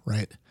Football,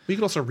 right? You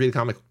could also read a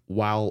comic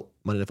while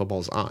Monday Night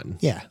Football is on.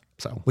 Yeah.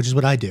 So, which is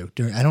what I do.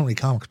 I don't read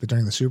comics, but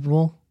during the Super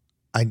Bowl,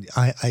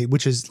 I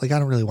which is like, I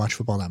don't really watch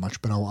football that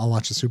much, but I'll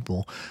watch the Super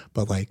Bowl.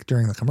 But like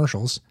during the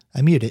commercials,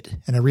 I mute it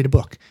and I read a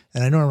book.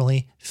 And I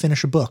normally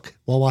finish a book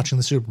while watching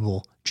the Super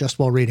Bowl, just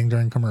while reading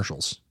during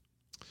commercials.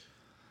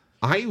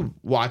 I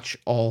watch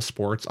all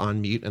sports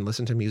on mute and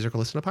listen to music or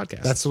listen to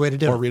podcasts. That's the way to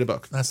do it. Or read a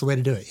book. That's the way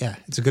to do it. Yeah.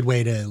 It's a good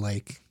way to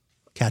like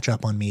catch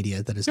up on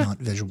media that is not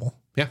visual.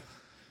 Yeah.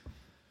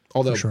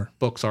 Although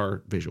books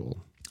are visual.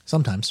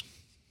 Sometimes.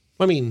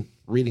 I mean,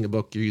 reading a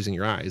book, you're using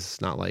your eyes.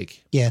 It's not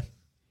like... Yeah.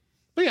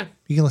 But yeah.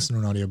 You can listen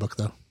to an audiobook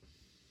though.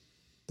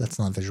 That's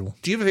not visual.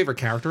 Do you have a favorite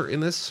character in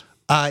this?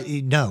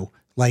 No.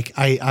 Like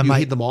I you might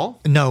hate them all?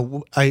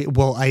 No.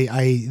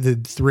 The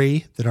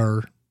 3 that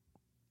are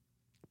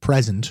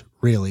present,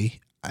 really,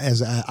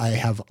 as I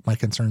have my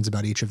concerns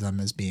about each of them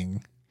as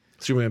being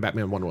Superman,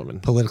 Batman, Wonder Woman.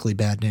 Politically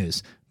bad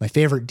news. My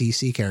favorite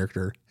DC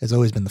character has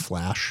always been the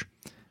Flash.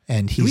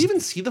 And do we even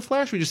see the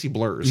Flash? We just see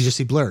blurs. You just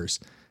see blurs.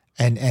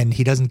 And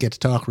he doesn't get to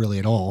talk really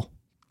at all.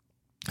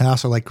 I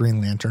also like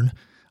Green Lantern.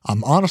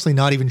 I'm honestly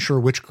not even sure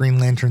which Green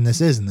Lantern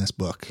this is in this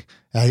book.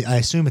 I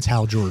assume it's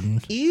Hal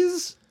Jordan.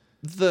 Is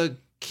the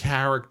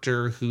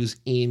character who's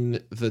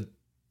in the...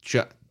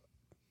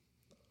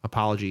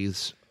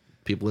 Apologies,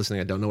 people listening,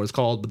 I don't know what it's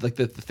called, but like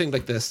the thing,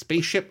 like the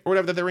spaceship or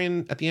whatever that they're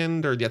in at the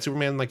end, or that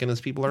Superman like and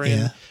his people are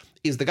in,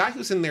 is the guy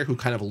who's in there who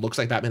kind of looks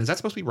like Batman, is that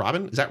supposed to be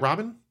Robin? Is that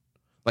Robin?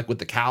 Like with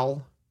the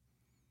cowl?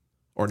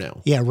 Or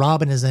no? Yeah,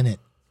 Robin is in it.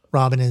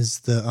 Robin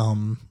is the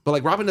But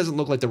like Robin doesn't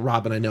look like the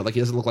Robin I know. Like he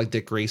doesn't look like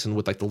Dick Grayson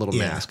with like the little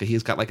mask.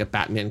 He's got like a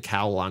Batman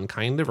cowl on,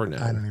 kind of, or no?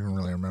 I don't even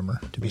really remember,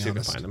 to be honest.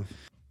 Let's see if I can find him.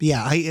 But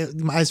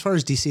yeah, as far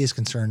as DC is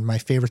concerned, my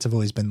favorites have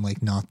always been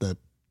like not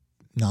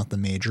the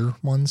major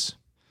ones.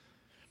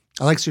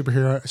 I like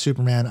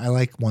Superman. I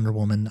like Wonder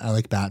Woman. I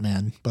like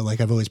Batman. But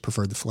like I've always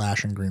preferred the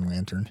Flash and Green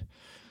Lantern.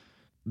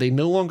 They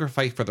no longer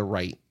fight for the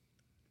right.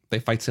 They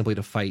fight simply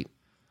to fight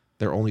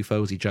their only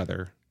foes, each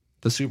other.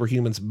 The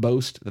superhumans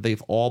boast that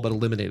they've all but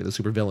eliminated the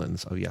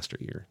supervillains of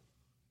yesteryear.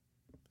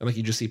 And like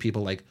you just see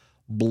people like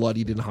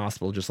bloodied in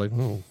hospital, just like,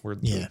 oh, we're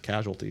the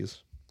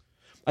casualties.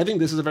 I think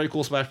this is a very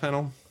cool splash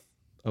panel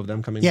of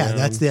them coming down. Yeah,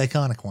 that's the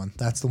iconic one.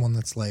 That's the one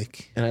that's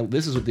like... And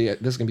this is going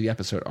to be the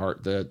episode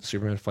art, the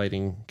Superman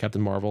fighting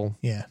Captain Marvel.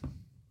 Yeah.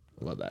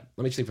 I love that.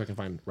 Let me see if I can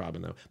find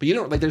Robin, though. But you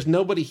don't, like, there's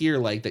nobody here,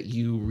 like, that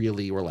you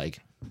really were like...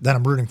 That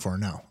I'm rooting for,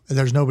 no.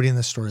 There's nobody in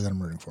this story that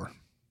I'm rooting for.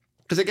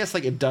 Because I guess,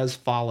 like, it does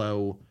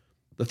follow...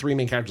 The 3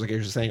 main characters, like you're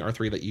just saying, are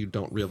 3 that you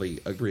don't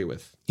really agree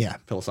with. Yeah.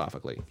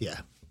 Philosophically.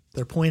 Yeah.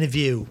 Their point of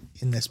view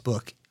in this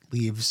book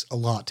leaves a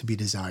lot to be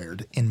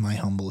desired, in my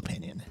humble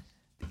opinion.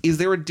 Is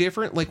there a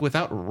different, like,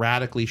 without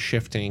radically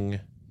shifting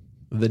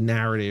the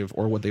narrative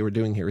or what they were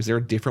doing here, is there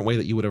a different way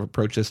that you would have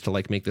approached this to,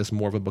 like, make this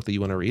more of a book that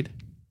you want to read?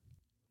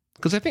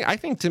 Because I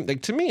think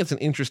to me, it's an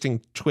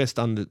interesting twist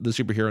on the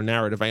superhero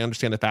narrative. I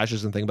understand the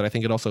fascism thing, but I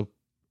think it also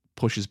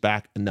pushes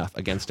back enough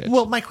against it.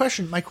 Well, my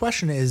question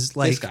is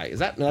like... This guy, is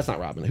that... No, that's not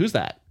Robin. Who's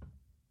that?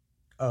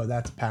 Oh,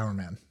 that's Power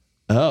Man.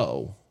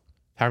 Oh.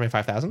 Power Man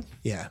 5000?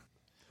 Yeah.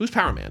 Who's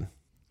Power Man?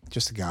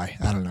 Just a guy.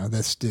 I don't know.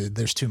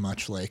 There's too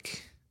much,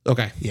 like...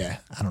 Okay. Yeah,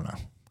 I don't know.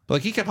 But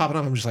like he kept popping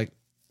up. I'm just like...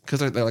 Because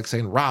they're like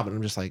saying Robin.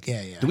 I'm just like...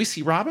 Yeah. Do we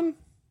see Robin?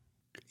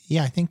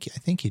 Yeah, I think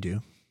you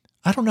do.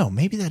 I don't know.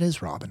 Maybe that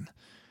is Robin.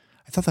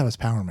 I thought that was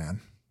Power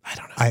Man. I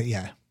don't know.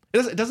 Yeah.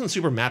 It doesn't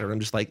super matter. I'm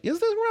just like, is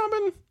this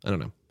Robin? I don't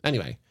know.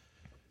 Anyway,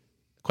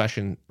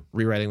 question,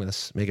 rewriting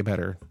this, make it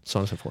better, so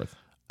on and so forth.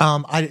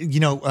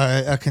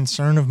 A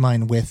concern of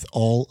mine with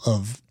all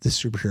of the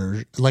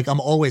superheroes, like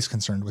I'm always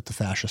concerned with the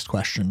fascist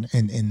question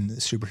in the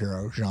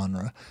superhero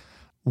genre.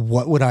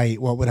 What would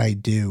I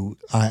do?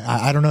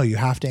 I don't know. You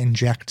have to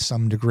inject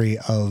some degree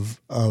of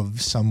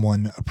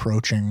someone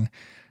approaching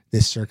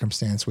this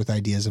circumstance with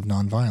ideas of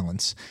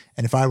nonviolence.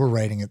 And if I were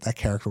writing it, that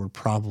character would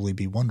probably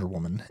be Wonder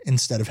Woman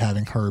instead of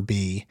having her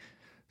be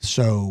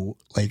so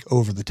like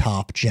over the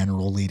top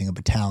general leading a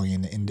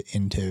battalion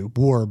into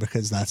war,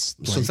 because that's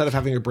so instead of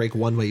having her break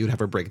one way, you'd have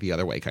her break the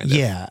other way, kind of.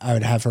 Yeah, I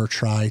would have her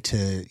try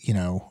to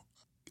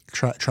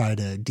try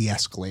to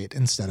de-escalate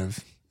instead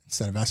of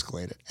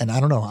escalate it. And I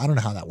don't know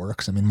how that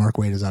works. I mean, Mark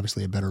Waid is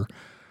obviously a better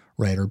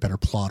writer, better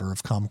plotter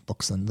of comic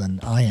books than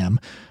I am,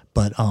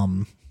 but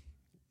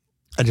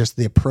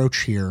the approach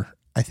here,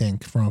 I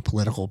think, from a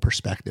political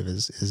perspective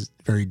is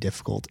very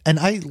difficult. And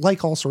I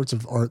like all sorts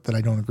of art that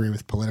I don't agree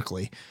with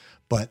politically.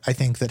 But I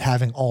think that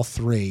having all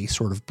three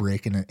sort of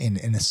break in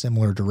a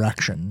similar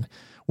direction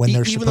when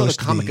they're even supposed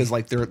though the comic is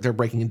like they're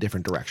breaking in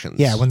different directions.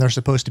 Yeah, when they're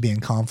supposed to be in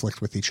conflict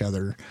with each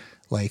other,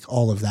 like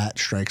all of that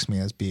strikes me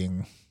as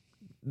being.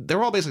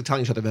 They're all basically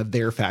telling each other that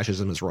their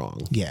fascism is wrong.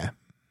 Yeah,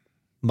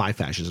 my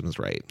fascism is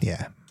right.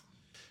 Yeah.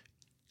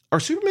 Are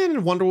Superman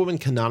and Wonder Woman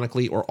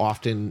canonically or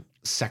often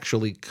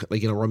sexually,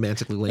 like,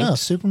 romantically linked? No,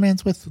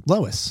 Superman's with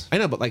Lois. I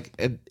know, but like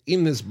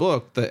in this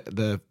book,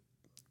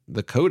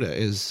 the coda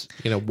is,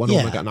 Wonder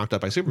Woman got knocked out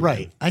by Superman.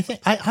 Right. I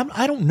think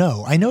I don't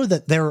know. I know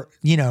that they're,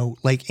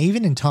 like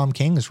even in Tom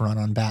King's run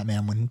on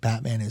Batman, when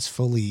Batman is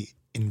fully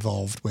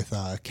involved with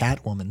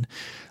Catwoman,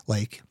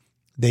 like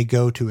Batman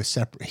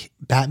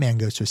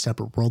goes to a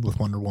separate world with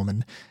Wonder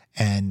Woman,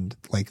 and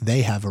like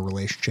they have a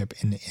relationship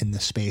in the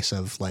space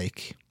of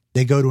like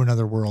they go to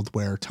another world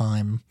where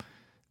time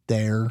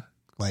there,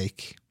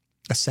 like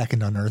a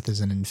second on Earth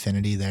is an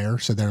infinity there.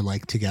 So they're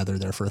like together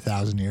there for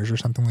 1,000 years or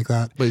something like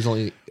that. But he's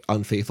only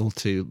unfaithful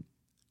to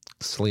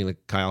Selena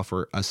Kyle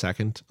for a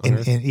second on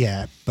Earth.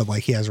 Yeah, but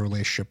like he has a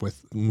relationship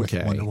with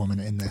Wonder Woman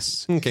in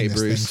this,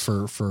 Bruce.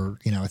 thing for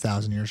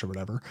 1,000 years or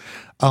whatever.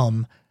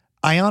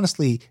 I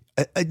honestly,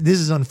 this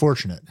is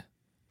unfortunate,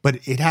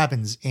 but it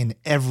happens in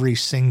every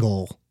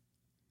single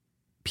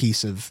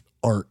piece of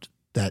art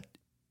that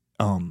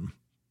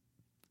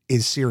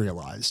is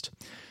serialized.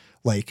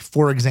 Like,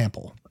 for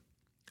example,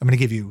 I'm going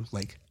to give you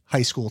like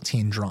high school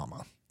teen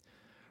drama,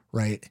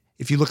 right?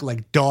 If you look at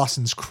like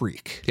Dawson's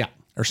Creek,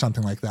 or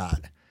something like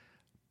that,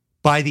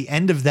 by the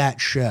end of that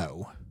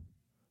show,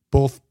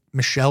 both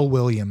Michelle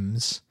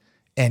Williams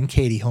and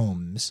Katie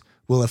Holmes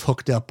will have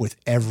hooked up with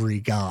every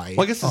guy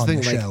I guess on the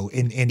the thing, show.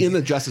 In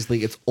the Justice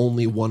League, it's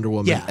only Wonder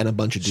Woman and a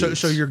bunch of dudes.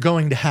 So you're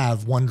going to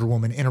have Wonder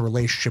Woman in a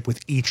relationship with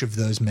each of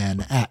those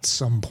men at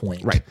some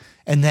point. Right.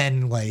 And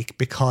then, like,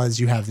 because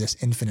you have this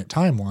infinite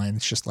timeline,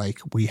 it's just like,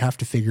 we have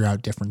to figure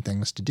out different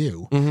things to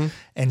do. Mm-hmm.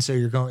 And so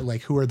you're going,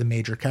 like, who are the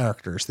major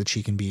characters that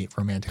she can be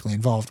romantically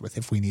involved with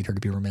if we need her to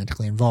be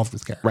romantically involved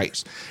with characters?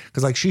 Right.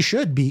 Because, like, she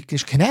should be,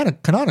 because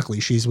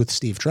canonically, she's with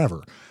Steve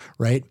Trevor,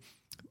 right?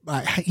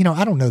 I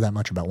don't know that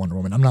much about Wonder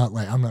Woman.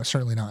 I'm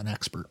certainly not an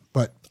expert,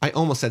 but I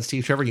almost said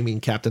Steve Trevor. You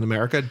mean Captain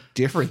America?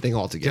 Different thing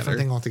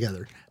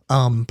altogether.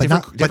 But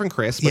different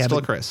Chris, but still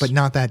a Chris. But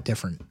not that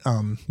different.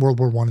 World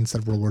War I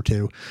instead of World War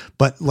II.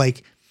 But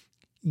like,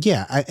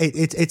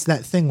 it's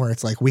that thing where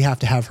it's like we have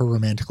to have her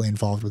romantically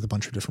involved with a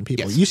bunch of different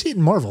people. Yes. You see it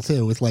in Marvel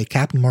too, with like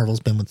Captain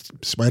Marvel's been with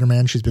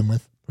Spider-Man. She's been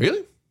with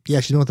Really? Yeah,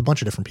 she's been with a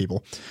bunch of different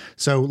people.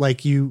 So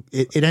like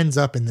it ends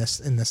up in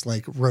this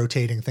like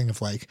rotating thing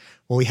of like,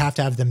 well, we have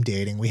to have them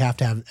dating. We have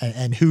to have,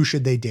 and who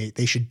should they date?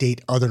 They should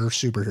date other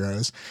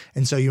superheroes.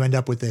 And so you end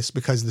up with this,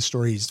 because the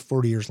story is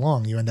 40 years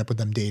long, you end up with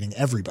them dating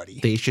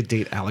everybody. They should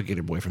date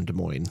Alligator Boy from Des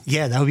Moines.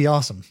 Yeah, that would be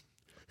awesome.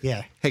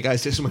 Yeah. Hey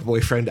guys, this is my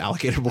boyfriend,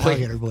 Alligator Boy.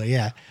 Alligator Boy,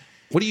 yeah.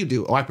 What do you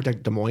do? Oh, I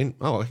protect Des Moines.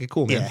 Oh, okay,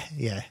 cool, man.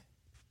 Yeah.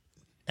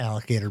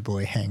 Alligator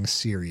Boy hangs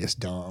serious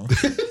dong.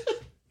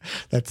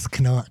 That's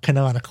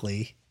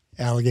canonically,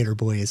 Alligator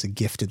Boy is a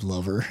gifted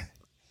lover.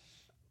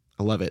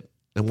 I love it.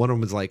 And Wonder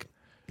Woman's like,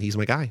 he's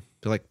my guy.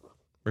 They're like,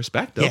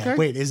 respect. Okay. Yeah,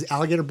 wait, is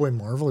Alligator Boy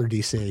Marvel or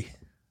DC?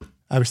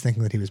 I was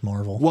thinking that he was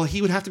Marvel. Well,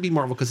 he would have to be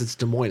Marvel because it's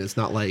Des Moines. It's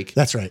not like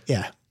that's right.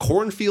 Yeah,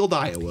 Cornfield,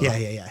 Iowa.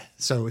 Yeah.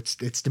 So it's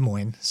Des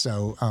Moines.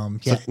 So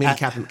maybe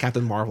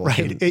Captain Marvel.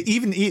 Right.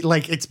 Even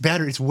like it's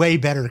better. It's way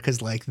better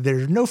because like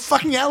there's no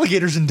fucking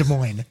alligators in Des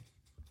Moines.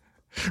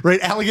 Right.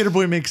 Alligator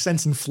Boy makes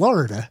sense in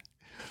Florida.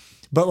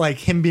 But like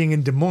him being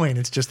in Des Moines,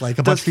 it's just like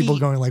a bunch of people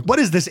going like, "What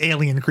is this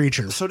alien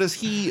creature?" So does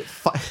he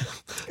fight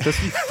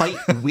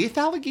with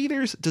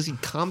alligators? Does he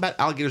combat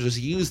alligators? Does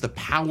he use the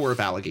power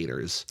of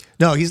alligators?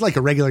 No, he's like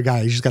a regular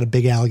guy. He's just got a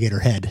big alligator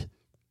head.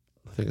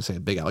 I think I say a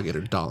big alligator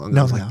dong.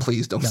 No, like,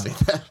 please don't say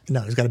that.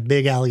 No, he's got a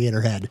big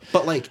alligator head.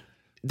 But like,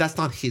 that's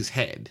not his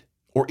head,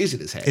 or is it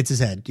his head? It's his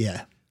head.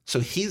 Yeah. So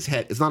his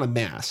head is not a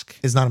mask.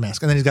 It's not a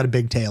mask, and then he's got a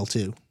big tail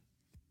too.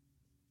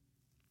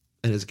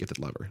 And is a gifted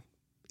lover.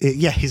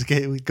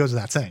 He goes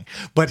without saying.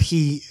 But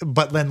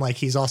then like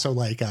he's also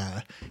like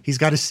he's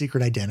got his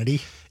secret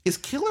identity. Is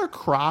Killer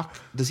Croc?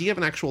 Does he have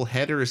an actual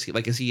head, or is he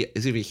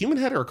a human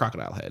head or a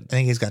crocodile head? I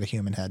think he's got a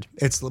human head.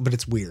 But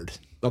it's weird.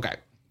 Okay.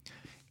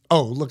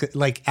 Oh, look at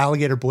like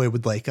Alligator Boy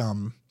would like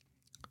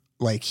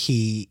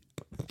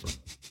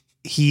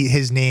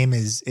his name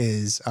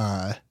is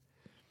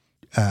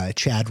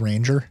Chad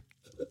Ranger,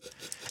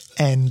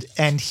 and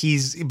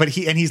he's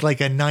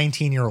like a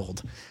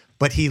 19-year-old,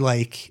 but he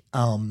like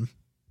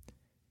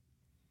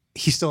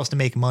he still has to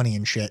make money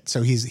and shit.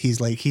 So he's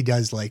like, he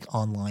does like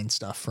online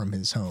stuff from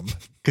his home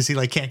because he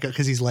like can't go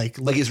because he's like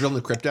he's real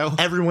into crypto.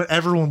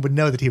 Everyone would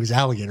know that he was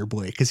Alligator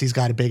Boy because he's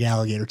got a big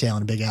alligator tail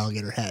and a big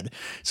alligator head.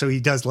 So he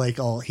does like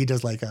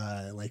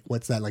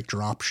what's that, like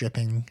drop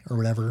shipping or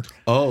whatever.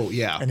 Oh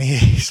yeah, and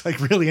he's like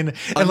really in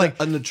and like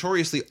a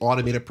notoriously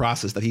automated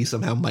process that he's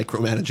somehow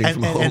micromanaging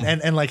from home.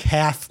 And like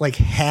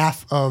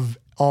half of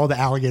all the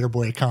Alligator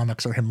Boy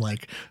comics are him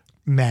like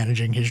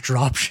managing his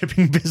drop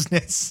shipping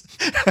business.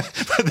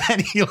 But then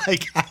he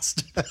like has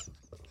to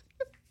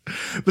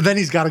but then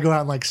he's got to go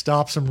out and like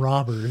stop some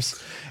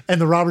robbers, and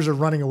the robbers are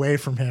running away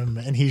from him,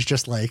 and he's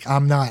just like,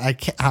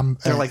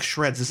 they're like,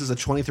 Shreds, this is a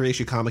 23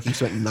 issue comic, you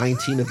spent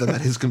 19 of them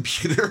at his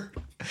computer.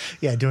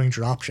 Yeah, doing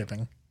drop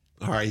shipping.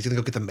 All right, he's gonna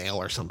go get the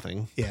mail or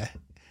something. Yeah,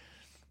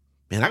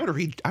 man, I would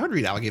read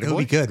Alligator Boy. It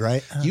would be good,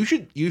 right? You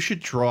should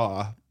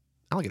draw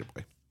Alligator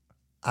Boy.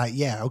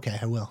 Yeah, okay,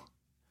 I will.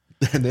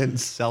 And then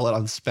sell it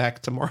on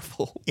spec to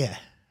Marvel. Yeah.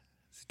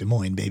 Des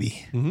Moines,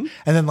 baby. Mm-hmm.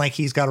 And then like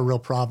he's got a real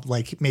problem.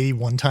 Like maybe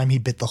one time he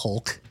bit the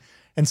Hulk.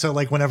 And so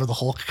like whenever the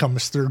Hulk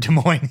comes through Des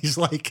Moines, he's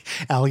like,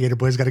 Alligator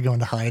Boy's got to go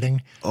into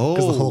hiding. Oh.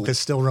 Because the Hulk is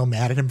still real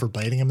mad at him for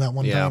biting him that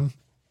one time.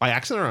 By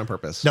accident or on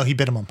purpose? No, he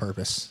bit him on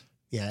purpose.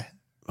 Yeah.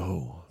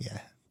 Oh. Yeah.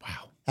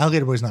 Wow.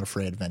 Alligator Boy's not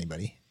afraid of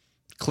anybody.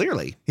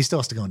 Clearly. He still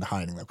has to go into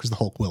hiding though, because the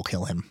Hulk will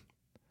kill him.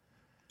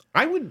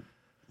 Would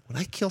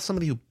I kill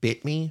somebody who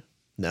bit me?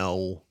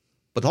 No.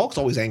 But the Hulk's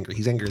always angry.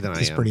 He's angrier than I am.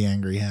 He's pretty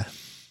angry, yeah.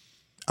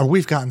 Oh,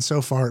 we've gotten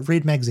so far.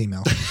 Read Meg's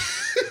email.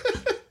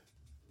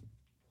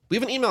 We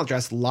have an email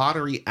address,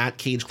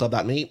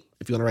 lottery@cageclub.me.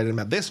 If you want to write in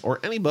about this or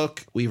any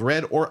book we've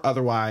read or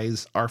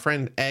otherwise. Our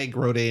friend Egg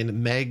wrote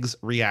in Meg's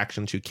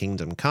reaction to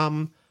Kingdom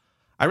Come.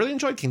 I really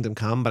enjoyed Kingdom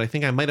Come, but I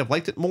think I might have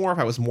liked it more if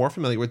I was more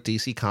familiar with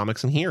DC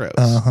Comics and heroes.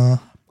 Uh-huh.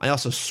 I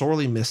also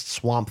sorely missed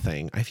Swamp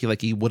Thing. I feel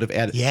like he would have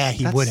added... Yeah,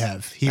 he would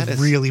have. He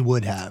really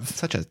would have.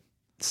 Such a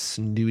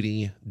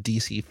snooty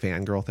DC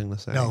fangirl thing to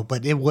say. No,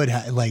 but it would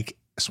have, like,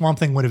 Swamp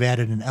Thing would have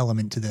added an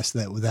element to this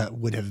that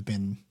would have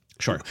been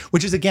sure.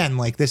 Which is, again,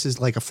 like, this is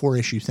like a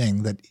 4-issue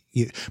thing that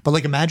but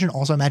like imagine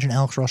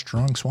Alex Ross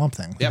drawing Swamp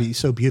Thing. It'd be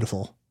so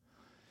beautiful.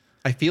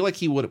 I feel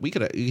like you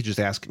could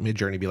just ask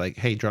Midjourney, be like,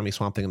 hey, draw me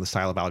Swamp Thing in the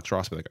style of Alex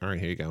Ross. Be like, all right,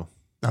 here you go.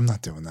 I'm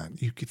not doing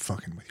that. You keep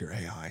fucking with your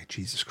AI.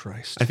 Jesus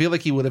Christ. I feel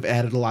like he would have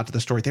added a lot to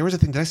the story. There was a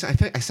thing that I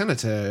think I sent it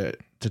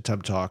to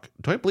Tub Talk.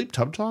 Do I believe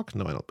Tub Talk?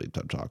 No, I don't believe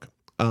Tub Talk.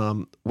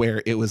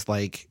 Where it was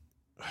like,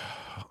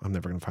 I'm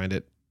never gonna find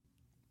it,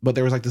 but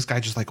there was like this guy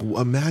just like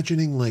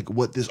imagining like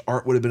what this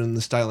art would have been in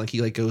the style. Like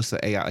he like goes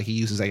to AI, like he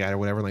uses AI or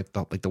whatever. And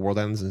like the world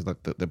ends, and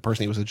like the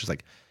person he was just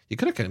like, you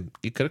could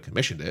have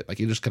commissioned it. Like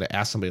you just could have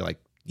asked somebody to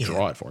like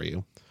draw it for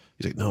you.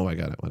 He's like, no, I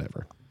got it,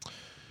 whatever.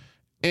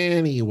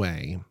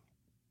 Anyway,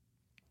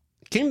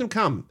 Kingdom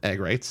Come, Egg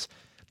writes,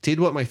 did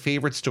what my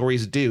favorite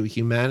stories do: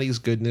 humanity's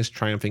goodness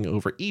triumphing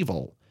over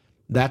evil.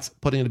 That's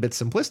putting it a bit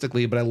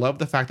simplistically, but I love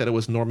the fact that it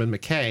was Norman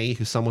McKay,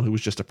 who's someone who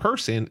was just a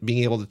person,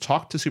 being able to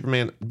talk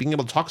Superman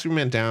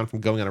down from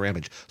going on a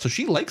rampage. So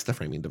she likes the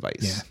framing device.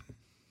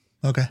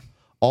 Yeah. Okay.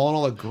 All in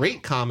all, a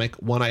great comic,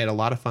 one I had a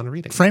lot of fun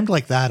reading. Framed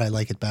like that, I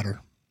like it better.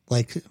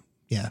 Like,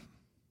 yeah.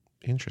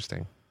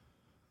 Interesting.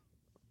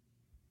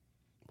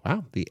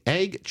 Wow. The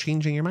egg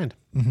changing your mind.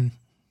 Mm-hmm.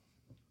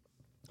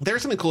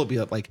 There's something cool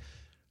about like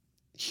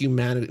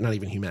humanity, not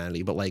even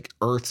humanity, but like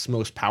Earth's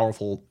most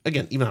powerful,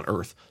 again, even on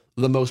Earth,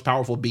 the most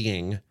powerful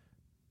being,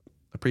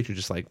 a preacher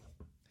just like,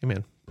 hey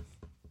man,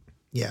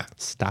 yeah,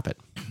 stop it.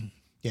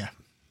 Yeah.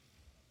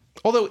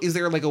 Although, is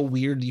there like do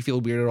you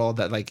feel weird at all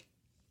that like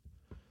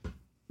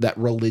that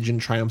religion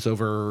triumphs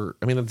over?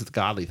 I mean, that's a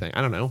godly thing. I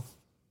don't know.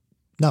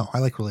 No, I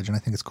like religion. I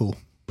think it's cool.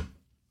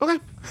 Okay.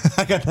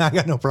 I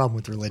got no problem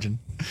with religion.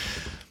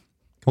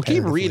 Well,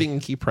 keep reading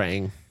and keep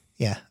praying.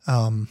 Yeah.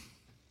 Well,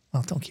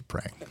 don't keep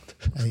praying.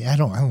 I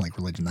don't like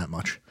religion that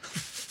much.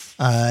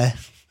 I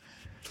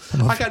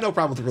got no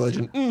problem with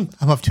religion.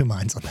 I'm of two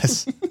minds on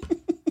this.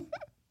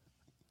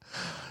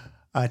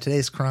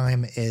 Today's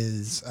crime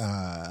is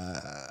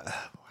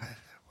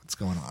what's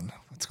going on?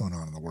 What's going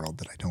on in the world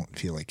that I don't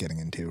feel like getting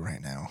into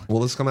right now? Well,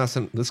 this comes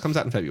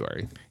out in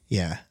February.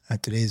 Yeah.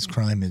 Today's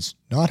crime is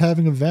not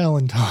having a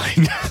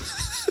Valentine.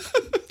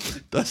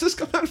 Does this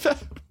come out in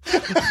February?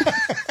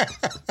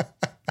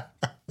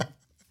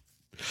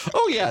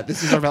 Oh yeah,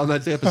 this is our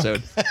Valentine's Day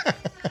episode.